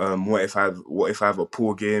 What if I have a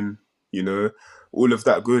poor game? All of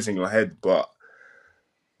that goes in your head. But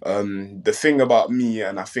the thing about me,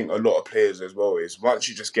 and I think a lot of players as well, is once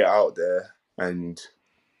you just get out there and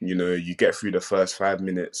you get through the first 5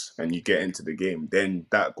 minutes and you get into the game, then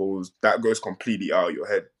that goes completely out of your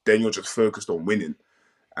head. Then you're just focused on winning.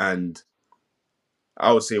 And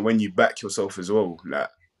I would say when you back yourself as well, like,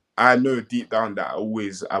 I know deep down that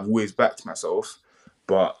I've always backed myself,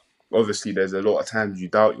 but obviously there's a lot of times you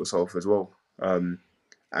doubt yourself as well.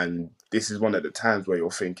 And this is one of the times where you're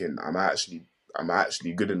thinking, I'm actually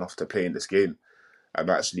good enough to play in this game. I'm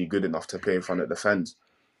actually good enough to play in front of the fans.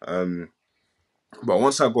 But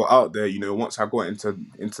once I got out there, once I got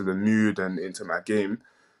into the mood and into my game,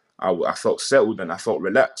 I felt settled and I felt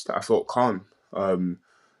relaxed. I felt calm.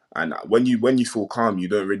 And when you feel calm, you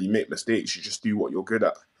don't really make mistakes. You just do what you're good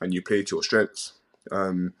at and you play to your strengths.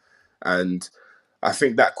 And I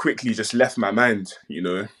think that quickly just left my mind.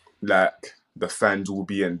 Like the fans all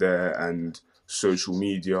being there and social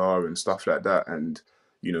media and stuff like that, and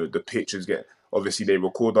the pictures get. Obviously, they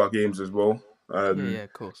record our games as well. Yeah,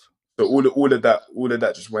 of course. So all of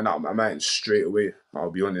that just went out of my mind straight away. I'll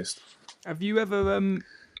be honest. Have you ever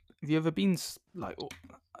been like,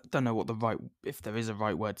 I don't know what if there is a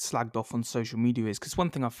right word, slagged off on social media is? Because one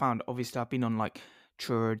thing I found, obviously, I've been on like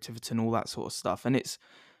Truro, Tiverton, all that sort of stuff, and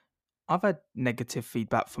I've had negative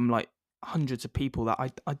feedback from like hundreds of people that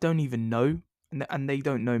I don't even know, and they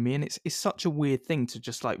don't know me, and it's such a weird thing to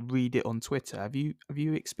just like read it on Twitter. Have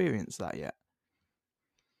you experienced that yet?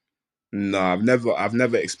 No, I've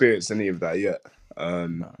never experienced any of that yet.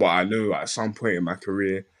 No. But I know at some point in my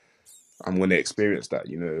career, I'm gonna experience that.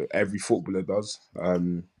 You know, every footballer does.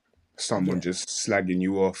 Someone Yeah. just slagging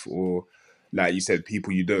you off, or like you said,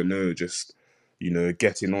 people you don't know just,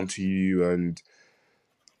 getting onto you, and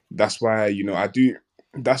that's why I do.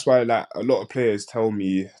 That's why like a lot of players tell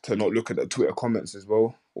me to not look at the Twitter comments as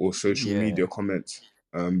well or social Yeah. media comments,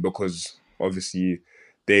 because obviously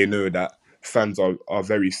they know that fans are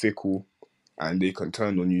very fickle and they can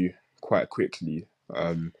turn on you quite quickly.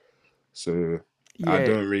 So I Yeah.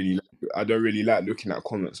 don't really I don't really like looking at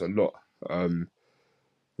comments a lot. Um,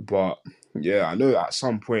 but yeah, I know at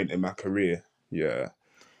some point in my career, yeah,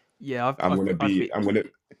 Yeah. I'm gonna be I'm gonna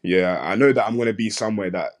yeah, I know that I'm gonna be somewhere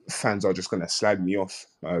that fans are just gonna slag me off.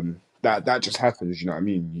 That just happens, you know what I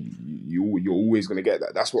mean? You're always gonna get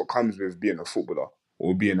that. That's what comes with being a footballer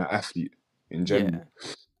or being an athlete in general.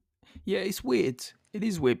 Yeah. Yeah. It's weird. It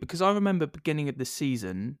is weird because I remember beginning of the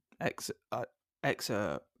season,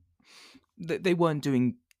 Exeter, they weren't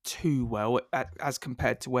doing too well as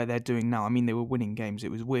compared to where they're doing now. I mean, they were winning games. It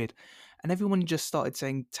was weird, and everyone just started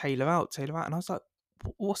saying Taylor out, and I was like,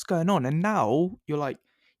 What's going on?" And now you're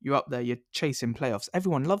up there, you're chasing playoffs.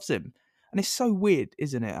 Everyone loves him, and it's so weird,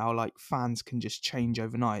 isn't it? How like fans can just change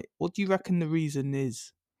overnight. What do you reckon the reason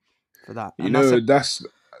is for that? You And that's know, a that's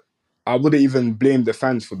I wouldn't even blame the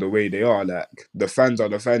fans for the way they are. Like the fans are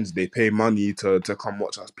the fans. They pay money to come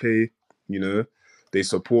watch us play. You know, they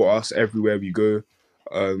support us everywhere we go.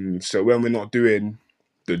 So when we're not doing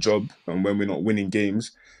the job and when we're not winning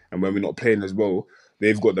games and when we're not playing as well,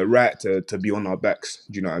 they've got the right to be on our backs.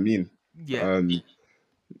 Do you know what I mean? yeah, Um,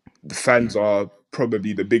 the fans are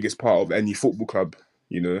probably the biggest part of any football club.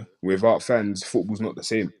 You know, without fans, football's not the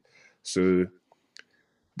same. So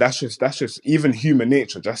that's just even human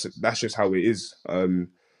nature. That's just how it is.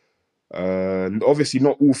 Obviously,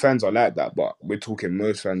 not all fans are like that, but we're talking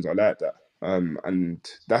most fans are like that. And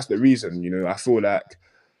that's the reason. I feel like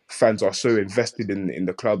fans are so invested in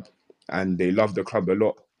the club, and they love the club a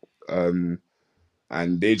lot. Um,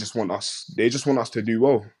 and they just want us. They just want us to do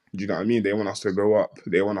well. Do you know what I mean? They want us to go up.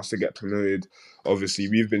 They want us to get promoted. Obviously,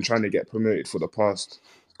 we've been trying to get promoted for the past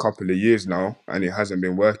couple of years now, and it hasn't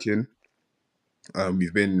been working.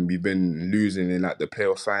 We've been losing in like the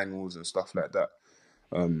playoff finals and stuff like that.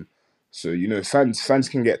 Um, so fans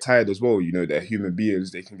can get tired as well. They're human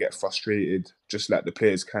beings. They can get frustrated, just like the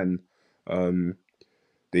players can. Um,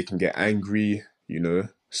 they can get angry.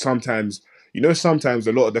 Sometimes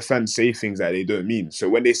a lot of the fans say things that they don't mean. So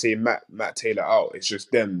when they say Matt Taylor out, it's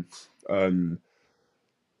just them. Um,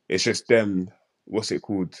 it's just them. What's it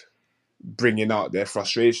called? Bringing out their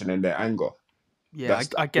frustration and their anger. yeah. I I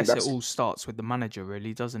think guess it that's all starts with the manager,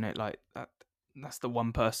 really, doesn't it? Like that. That's the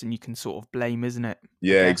one person you can sort of blame, isn't it? I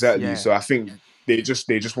Yeah, guess. exactly. Yeah. So I think they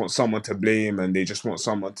just want someone to blame, and they just want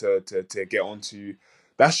someone to get onto.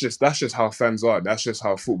 That's just how fans are. That's just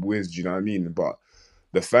how football is. Do you know what I mean? But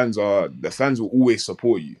the fans will always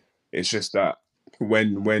support you. It's just that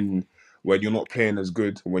when you're not playing as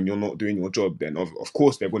good, when you're not doing your job, then of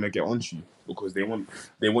course they're gonna get onto you because they want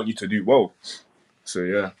you to do well. So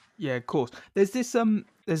yeah. Yeah, of course. There's this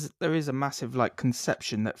there is a massive like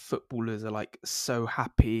conception that footballers are like so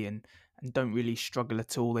happy and don't really struggle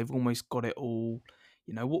at all. They've almost got it all.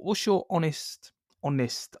 What's your honest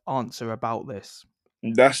answer about this?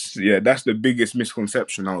 That's the biggest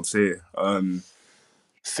misconception I would say.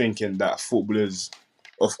 Thinking that footballers,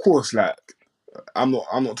 of course, like I'm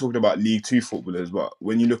not talking about League Two footballers, but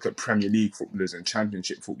when you look at Premier League footballers and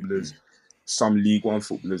Championship footballers, some League One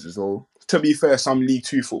footballers as well. To be fair, some League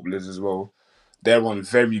Two footballers as well. They're on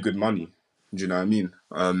very good money. Do you know what I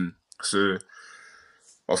mean? So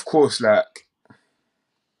of course, like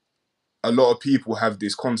a lot of people have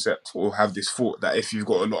this concept or have this thought that if you've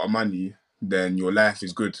got a lot of money, then your life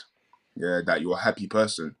is good. Yeah, that you're a happy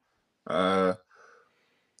person. Uh,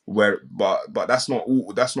 but that's not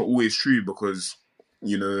always true because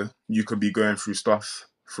you could be going through stuff,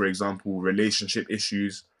 for example relationship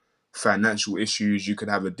issues, financial issues. You could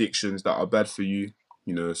have addictions that are bad for you,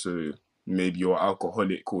 so maybe you're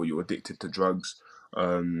alcoholic or you're addicted to drugs,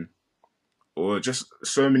 um or just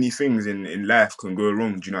so many things in life can go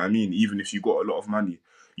wrong. Do you know what I mean? Even if you got a lot of money,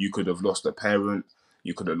 you could have lost a parent,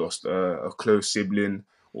 you could have lost a close sibling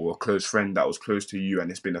or a close friend that was close to you, and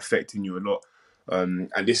it's been affecting you a lot. And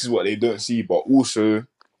this is what they don't see, but also,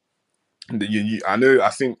 I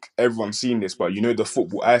think everyone's seen this, but the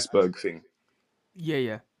football iceberg thing. Yeah,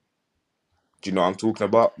 yeah. Do you know what I'm talking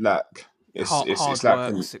about? Like, it's Hard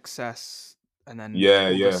like, work, success, and then yeah, all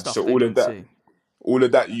the yeah. stuff So they don't see.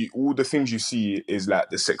 all the things you see is like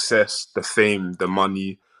the success, the fame, the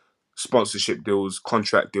money, sponsorship deals,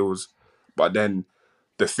 contract deals. But then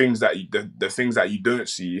the things that you don't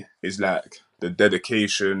see is like the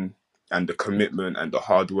dedication and the commitment and the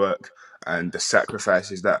hard work and the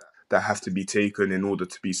sacrifices that have to be taken in order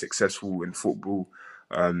to be successful in football.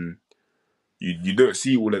 Um, you don't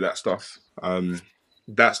see all of that stuff.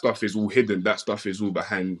 That stuff is all hidden. That stuff is all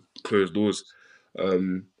behind closed doors.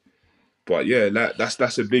 Um, but yeah,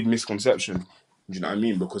 that's a big misconception. Do you know what I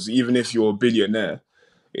mean? Because even if you're a billionaire,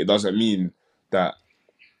 it doesn't mean that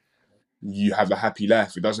you have a happy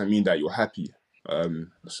life. It doesn't mean that you're happy.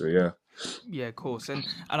 So yeah. Yeah, of course, and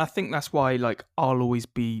I think that's why like I'll always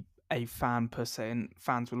be a fan per se, and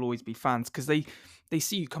fans will always be fans because they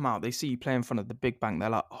see you come out, they see you play in front of the big bank, they're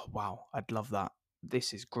like, oh wow, I'd love that.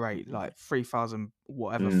 This is great. Like 3,000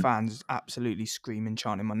 whatever Mm. fans absolutely screaming,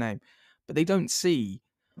 chanting my name, but they don't see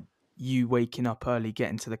you waking up early,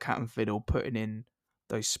 getting to the cat and fiddle, putting in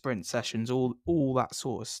those sprint sessions, all that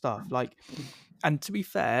sort of stuff. Like, and to be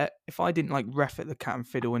fair, if I didn't like ref at the cat and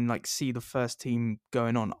fiddle and like see the first team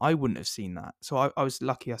going on, I wouldn't have seen that. So I was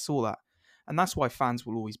lucky I saw that, and that's why fans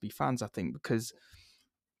will always be fans. I think because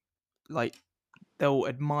like they'll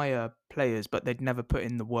admire players, but they'd never put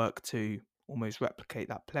in the work to almost replicate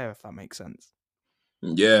that player, if that makes sense.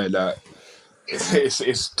 Yeah, like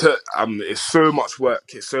it's so much work.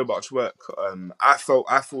 It's so much work. I feel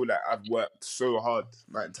like I've worked so hard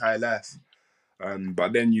my entire life.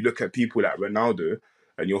 But then you look at people like Ronaldo,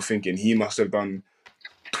 and you're thinking he must have done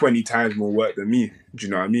 20 times more work than me. Do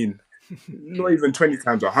you know what I mean? Not even 20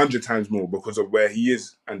 times, 100 times more because of where he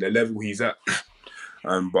is and the level he's at.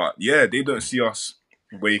 But yeah, they don't see us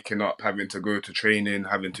waking up, having to go to training,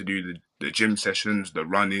 having to do the gym sessions, the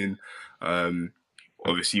running. Um,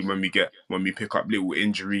 Obviously, when we pick up little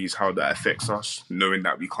injuries, how that affects us, knowing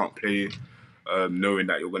that we can't play, knowing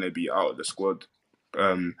that you're going to be out of the squad.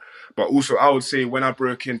 Um, but also, I would say when I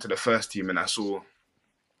broke into the first team and I saw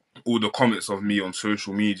all the comments of me on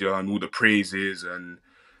social media and all the praises and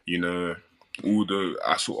you know all the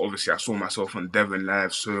I saw myself on Devon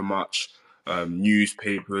Live so much,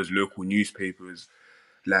 newspapers, local newspapers.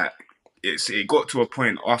 Like it got to a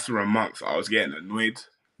point after a month I was getting annoyed.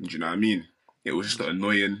 Do you know what I mean? It was just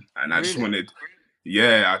annoying, and I just Really? wanted,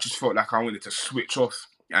 yeah, I just felt like I wanted to switch off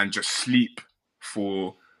and just sleep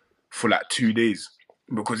for like 2 days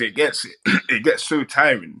because it gets it gets so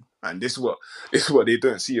tiring, and this is what they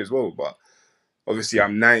don't see as well. But obviously,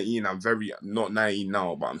 I'm 19. I'm very not 19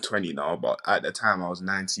 now, but I'm 20 now. But at the time, I was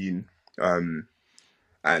 19. Um,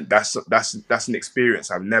 and that's an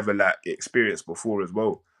experience I've never like experienced before as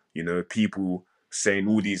well. You know, people saying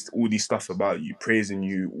all these stuff about you, praising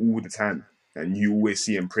you all the time, and you always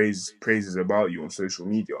seeing praises about you on social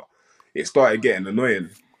media. It started getting annoying,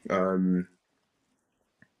 and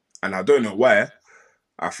I don't know why.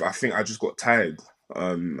 I think I just got tired,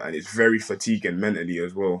 and it's very fatiguing mentally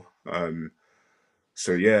as well.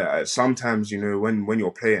 So yeah, sometimes when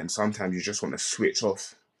you're playing, sometimes you just want to switch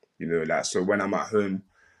off. You know, like so when I'm at home,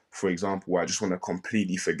 for example, I just want to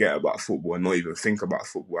completely forget about football and not even think about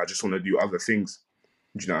football. I just want to do other things.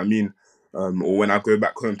 Do you know what I mean? Or when I go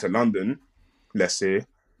back home to London, let's say,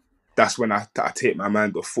 that's when I take my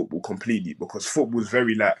mind off football completely because football is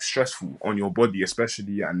very like stressful on your body,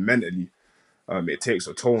 especially and mentally. It takes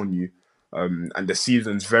a toll on you, and the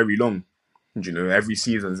season's very long. You know, every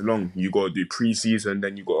season's long. You got to do pre-season,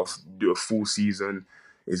 then you got to do a full season.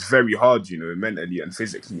 It's very hard, mentally and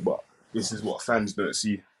physically. But this is what fans don't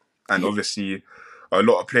see. And Yeah. obviously, a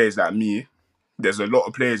lot of players like me, there's a lot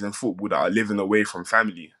of players in football that are living away from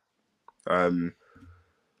family. Um,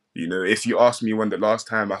 if you ask me when the last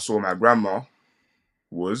time I saw my grandma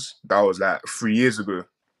was, that was like 3 years ago.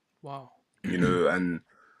 Wow. And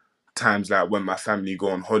times like when my family go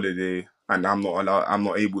on holiday and I'm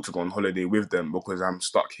not able to go on holiday with them because I'm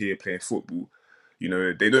stuck here playing football.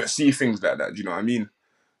 They don't see things like that. Do you know what I mean?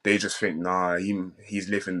 They just think, nah, he's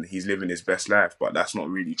living his best life, but that's not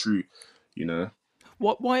really true. You know,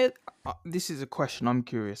 What? Why? This is a question I'm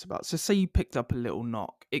curious about. So, say you picked up a little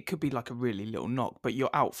knock. It could be like a really little knock, but you're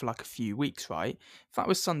out for like a few weeks, right? If that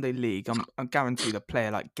was Sunday League, I guarantee the player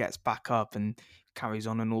like gets back up and carries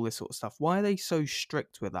on and all this sort of stuff. Why are they so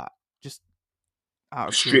strict with that? Just out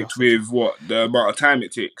of strict curiosity. with what the amount of time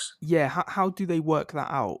it takes. Yeah. How do they work that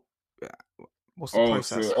out? What's the Oh,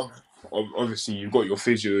 process? so obviously you've got your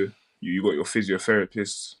you got your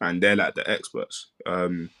physiotherapists, and they're like the experts.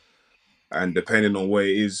 And depending on what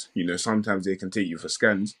it is, sometimes they can take you for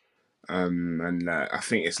scans. And like I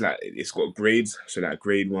think it's got grades, so like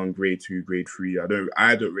grade 1, grade 2, grade 3.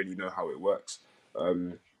 I don't really know how it works,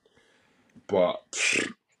 um, but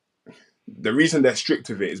the reason they're strict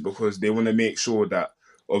with it is because they want to make sure that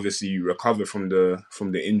obviously you recover from the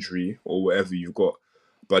injury or whatever you've got,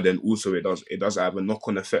 but then also it does have a knock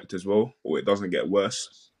on effect as well, or it doesn't get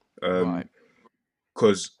worse. Right.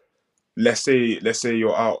 Because let's say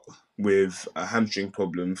you're out with a hamstring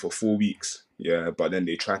problem for 4 weeks, yeah, but then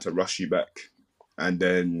they try to rush you back, and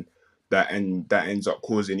then that ends up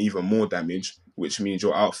causing even more damage, which means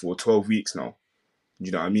you're out for 12 weeks now.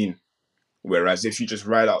 You know what I mean? Whereas if you just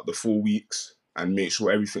ride out the 4 weeks and make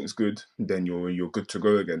sure everything's good, then you're good to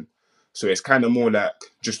go again. So it's kind of more like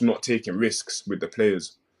just not taking risks with the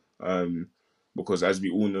players, um, because as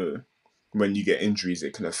we all know, when you get injuries,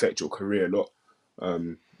 it can affect your career a lot.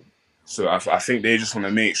 Um, so I think they just want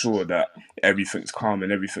to make sure that everything's calm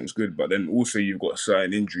and everything's good. But then also you've got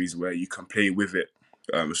certain injuries where you can play with it.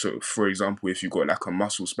 So for example, if you've got like a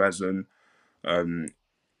muscle spasm, um,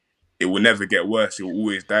 it will never get worse. It will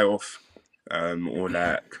always die off. Or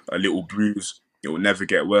like a little bruise, it will never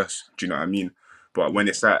get worse. Do you know what I mean? But when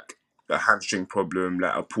it's like a hamstring problem,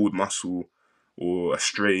 like a pulled muscle or a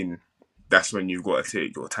strain, that's when you've got to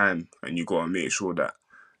take your time and you got to make sure that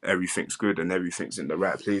everything's good and everything's in the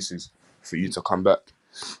right places for you to come back.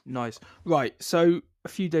 Nice. Right. So a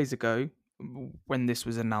few days ago, when this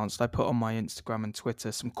was announced, I put on my Instagram and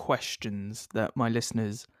Twitter some questions that my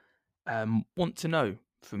listeners want to know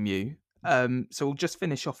from you. So we'll just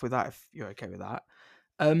finish off with that if you're okay with that.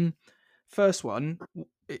 Um, First one,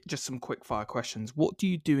 just some quick fire questions. What do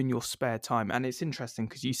you do in your spare time? And it's interesting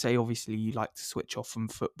because you say obviously you like to switch off from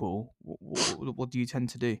football. What do you tend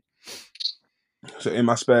to do? So in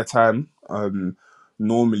my spare time,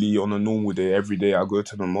 normally on a normal day, every day I go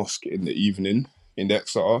to the mosque in the evening in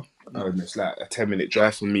Exeter. Nice. It's like a 10-minute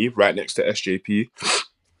drive from me, right next to SJP.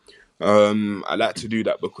 I like to do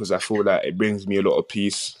that because I feel like it brings me a lot of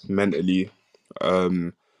peace mentally.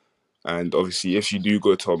 Um, and obviously, if you do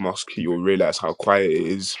go to a mosque, you'll realize how quiet it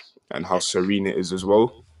is and how serene it is as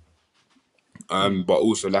well. Mm. But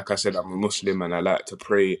also, like I said, I'm a Muslim and I like to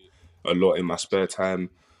pray a lot in my spare time.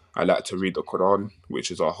 I like to read the Quran, which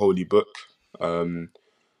is our holy book. And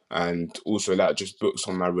also like just books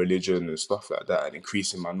on my religion and stuff like that, and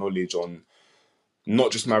increasing my knowledge on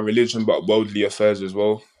not just my religion but worldly affairs as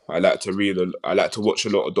well. I like to watch a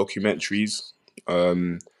lot of documentaries.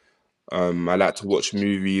 Um, I like to watch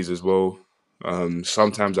movies as well.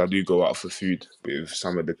 Sometimes I do go out for food with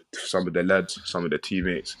some of the lads, some of the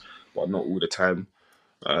teammates, but not all the time.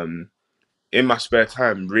 Um, in my spare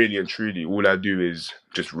time, really and truly, all I do is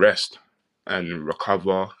just rest and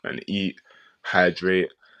recover and eat,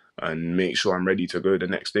 hydrate, and make sure I'm ready to go the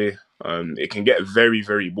next day. It can get very,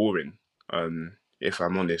 very boring, if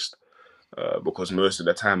I'm honest, because most of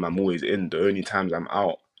the time I'm always in. The only times I'm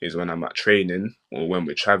out is when I'm at training or when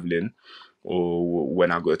we're traveling or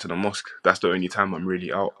when I go to the mosque. That's the only time I'm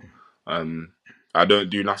really out. Um, I don't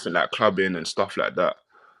do nothing like clubbing and stuff like that.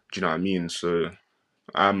 Do you know what I mean? So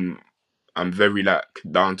I'm I'm very like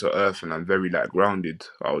down to earth and I'm very like grounded,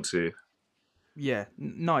 I would say. Yeah,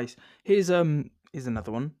 nice. Here's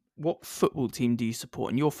another one. What football team do you support?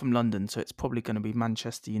 And you're from London, so it's probably going to be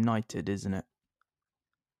Manchester United, isn't it?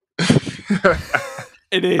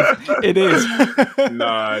 It is. It is.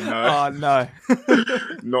 Nah, no, Oh no.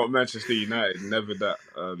 not Manchester United. Never that.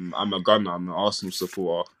 I'm a Gunner. I'm an Arsenal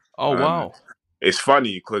supporter. Oh Um, wow. it's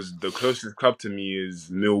funny because the closest club to me is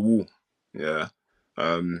Millwall. Yeah.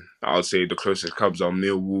 I would say the closest clubs are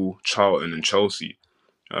Millwall, Charlton, and Chelsea.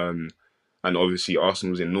 Um, and obviously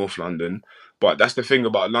Arsenal's in North London. But that's the thing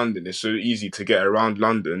about London. It's so easy to get around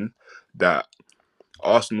London that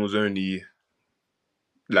Arsenal's only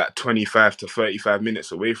like 25 to 35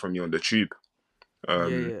 minutes away from you on the tube. Yeah,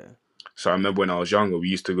 Um, yeah. so I remember when I was younger, we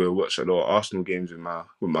used to go watch a lot of Arsenal games with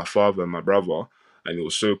my father and my brother, and it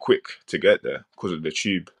was so quick to get there because of the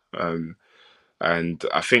tube. And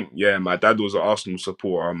I think, yeah, my dad was an Arsenal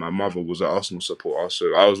supporter, my mother was an Arsenal supporter,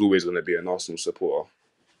 so I was always going to be an Arsenal supporter.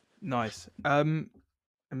 Nice. And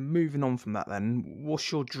moving on from that, then, what's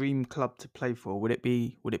your dream club to play for? Would it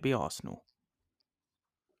be Arsenal?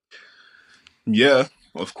 Yeah,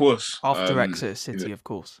 of course. After Exeter City, of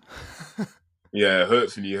course. Yeah,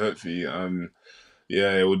 hopefully.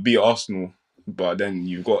 Yeah, it would be Arsenal, but then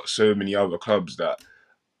you've got so many other clubs that.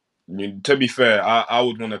 I mean, to be fair, I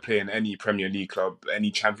would want to play in any Premier League club, any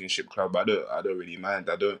Championship club. I don't really mind.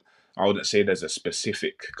 I wouldn't say there's a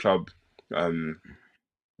specific club, um,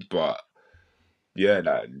 but yeah,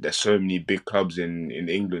 like, there's so many big clubs in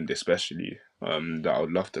England, especially, that I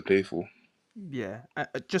would love to play for. Yeah.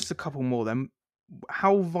 Just a couple more then.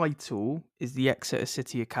 How vital is the Exeter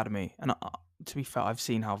City Academy? And to be fair, I've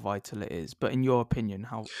seen how vital it is. But in your opinion,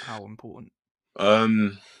 how important?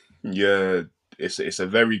 Um, yeah, it's a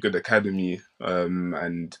very good academy,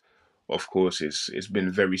 and of course, it's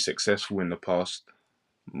been very successful in the past.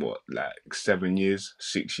 like 7 years,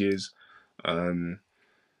 6 years. Um,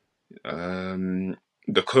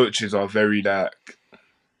 the coaches are very like,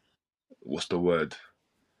 what's the word?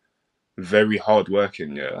 Very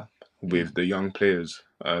hardworking, yeah, with Mm. the young players.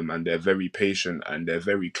 And they're very patient and they're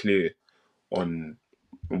very clear on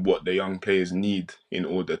what the young players need in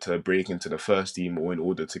order to break into the first team or in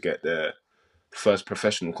order to get their first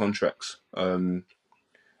professional contracts. And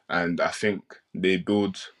I think they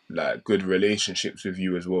build like good relationships with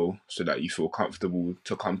you as well, so that you feel comfortable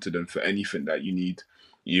to come to them for anything that you need,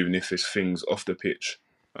 even if it's things off the pitch.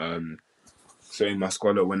 Um, so in my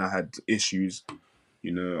scholar, when I had issues,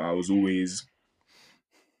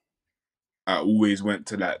 I always went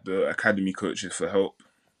to like the academy coaches for help,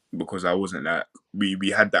 because I wasn't like, we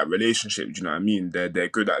had that relationship. Do you know what I mean? They're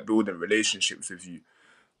good at building relationships with you.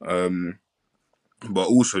 Um, but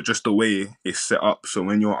also just the way it's set up. So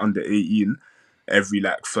when you're under 18, every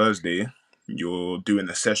like Thursday, you're doing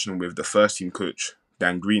a session with the first team coach,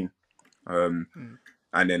 Dan Green. Um, Mm.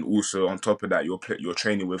 and then also on top of that, you're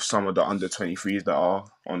training with some of the under 23s that are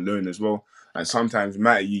on loan as well. And sometimes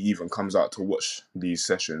Matty even comes out to watch these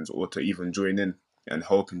sessions or to even join in and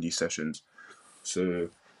help in these sessions. So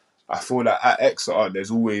I feel like at Exeter,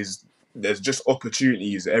 there's just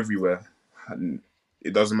opportunities everywhere, and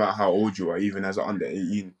it doesn't matter how old you are, even as an under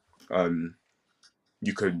 18. Um,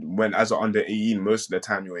 you could when as an under 18, most of the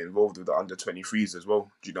time you're involved with the under 23s as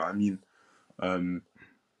well. Do you know what I mean? Um,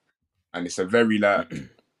 and it's a very like,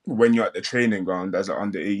 when you're at the training ground as an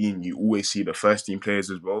under 18, you always see the first team players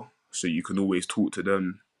as well, so you can always talk to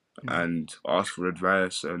them Mm. and ask for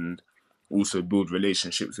advice and also build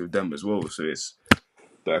relationships with them as well. So it's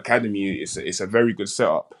the academy. It's a very good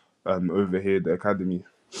setup over here. The academy.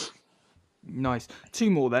 Nice. Two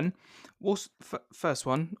more then. What's first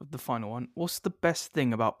one, the final one? What's the best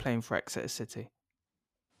thing about playing for Exeter City?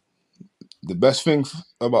 The best thing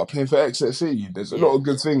about playing for Exeter City, there's a lot Yeah. of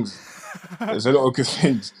good things. There's a lot of good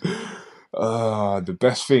things. The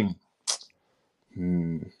best thing.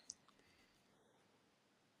 Hmm.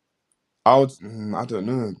 I don't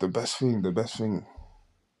know. The best thing. The best thing.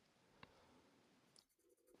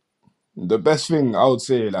 The best thing I would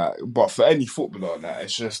say, like, but for any footballer, like,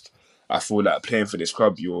 it's just, I feel like playing for this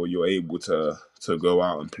club, you're able to go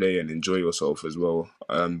out and play and enjoy yourself as well.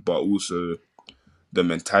 But also the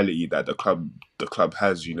mentality that the club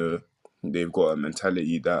has. They've got a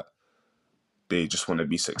mentality that they just want to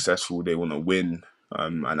be successful. They want to win,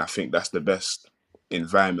 and I think that's the best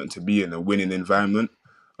environment to be in, a winning environment.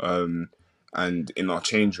 Um, and in our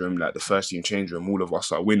change room, like the first team change room, all of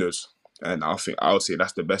us are winners, and I would say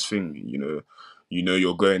that's the best thing.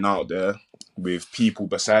 You're going out there with people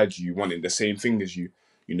beside you wanting the same thing as you.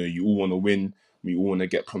 You all want to win. We all want to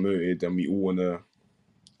get promoted, and we all want to.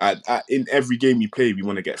 In every game we play, we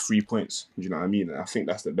want to get 3 points. Do you know what I mean? And I think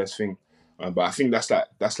that's the best thing. But I think that's like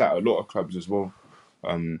a lot of clubs as well.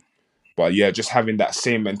 But yeah, just having that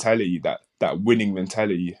same mentality, that winning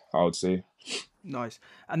mentality, I would say. Nice.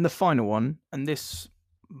 And the final one, and this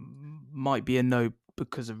might be a no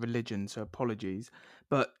because of religion, so apologies.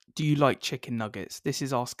 But do you like chicken nuggets? This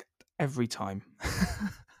is asked every time.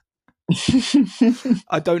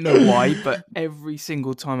 I don't know why, but every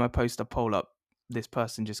single time I post a poll up, this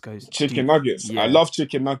person just goes, Chicken nuggets. I yeah. love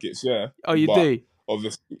chicken nuggets, yeah. Oh, you But do?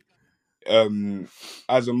 obviously,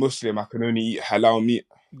 as a Muslim, I can only eat halal meat.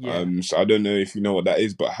 Yeah. So I don't know if you know what that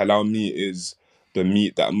is, but halal meat is the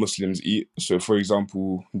meat that Muslims eat. So, for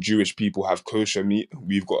example, Jewish people have kosher meat.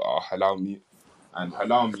 We've got our halal meat, and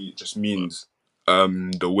halal meat just means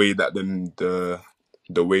the way that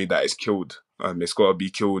the way that it's killed. It's got to be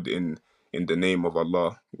killed in the name of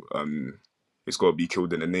Allah. Um, it's got to be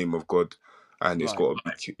killed in the name of God, and it's Right. got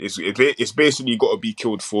to be. It's basically got to be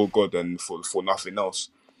killed for God and for nothing else.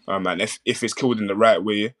 And if it's killed in the right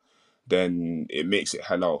way, then it makes it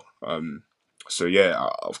halal. So yeah,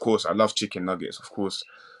 of course, I love chicken nuggets. Of course,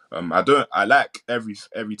 I like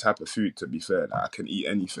every type of food. To be fair, like, I can eat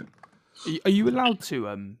anything. Are you allowed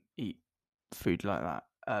to eat food like that?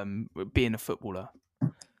 Being a footballer,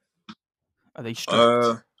 are they strict?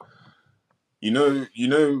 Uh, you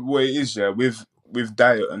know what it is, yeah. With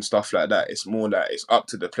diet and stuff like that, it's more like it's up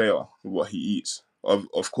to the player what he eats.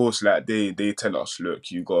 Of course, like they tell us,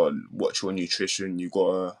 look, you gotta watch your nutrition, you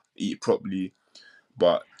gotta eat properly,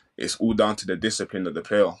 but it's all down to the discipline of the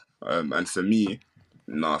player. And for me,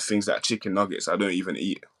 nah, things like chicken nuggets, I don't even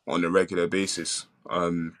eat on a regular basis.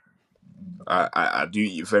 I do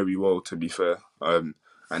eat very well, to be fair. And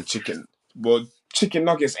chicken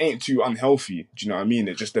nuggets ain't too unhealthy. Do you know what I mean?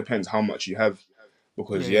 It just depends how much you have, Yeah,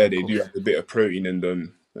 because yeah, yeah, of they do course. have a bit of protein in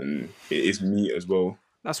them, and it is meat as well.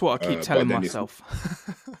 That's what I keep telling But then it's myself.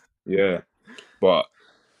 yeah, but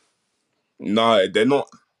No, they're not.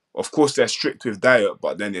 Of course, they're strict with diet,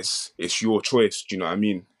 but then it's your choice. Do you know what I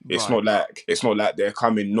mean? Right. It's not like they're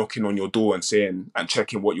coming knocking on your door and saying and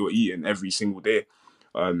checking what you're eating every single day.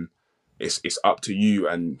 Um, it's up to you,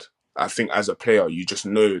 and I think as a player, you just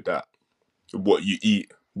know that what you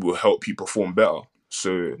eat will help you perform better.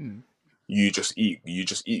 So you just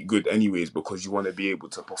eat good anyways because you want to be able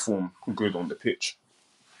to perform good on the pitch.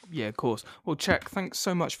 Yeah, of course. Well, Cheick, thanks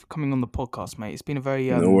so much for coming on the podcast, mate. It's been a very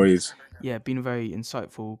No worries. been a very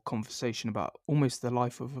insightful conversation about almost the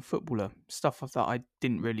life of a footballer, stuff that I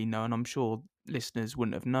didn't really know, and I'm sure listeners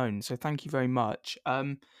wouldn't have known. So thank you very much.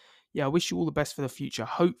 Yeah, I wish you all the best for the future.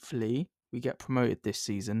 Hopefully, we get promoted this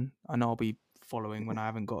season, and I'll be following when I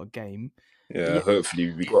haven't got a game. But Yeah, yeah,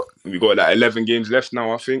 hopefully we got like 11 games left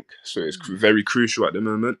now, I think. So it's very crucial at the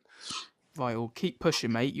moment. vital. Keep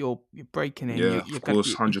pushing, mate. You're breaking in. Yeah, You're of gonna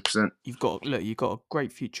course, 100%. you've got a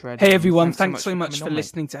great future ahead. Hey everyone, thanks so much for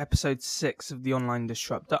listening to episode 6 of the Online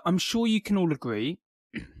Disruptor. I'm sure you can all agree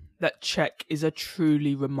that Cheick is a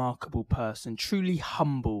truly remarkable person, truly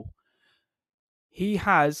humble. He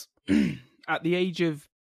has, at the age of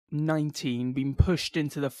 19, been pushed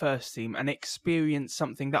into the first team and experienced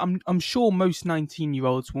something that I'm sure most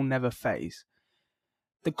 19-year-olds will never face.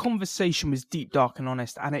 The conversation was deep, dark, and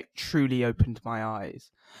honest, and it truly opened my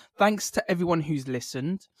eyes. Thanks to everyone who's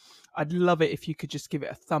listened. I'd love it if you could just give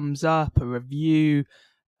it a thumbs up, a review,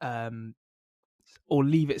 or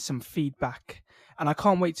leave it some feedback. And I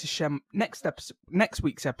can't wait to share next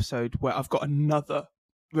week's episode, where I've got another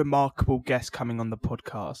remarkable guest coming on the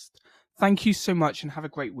podcast. Thank you so much, and have a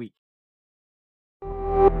great week.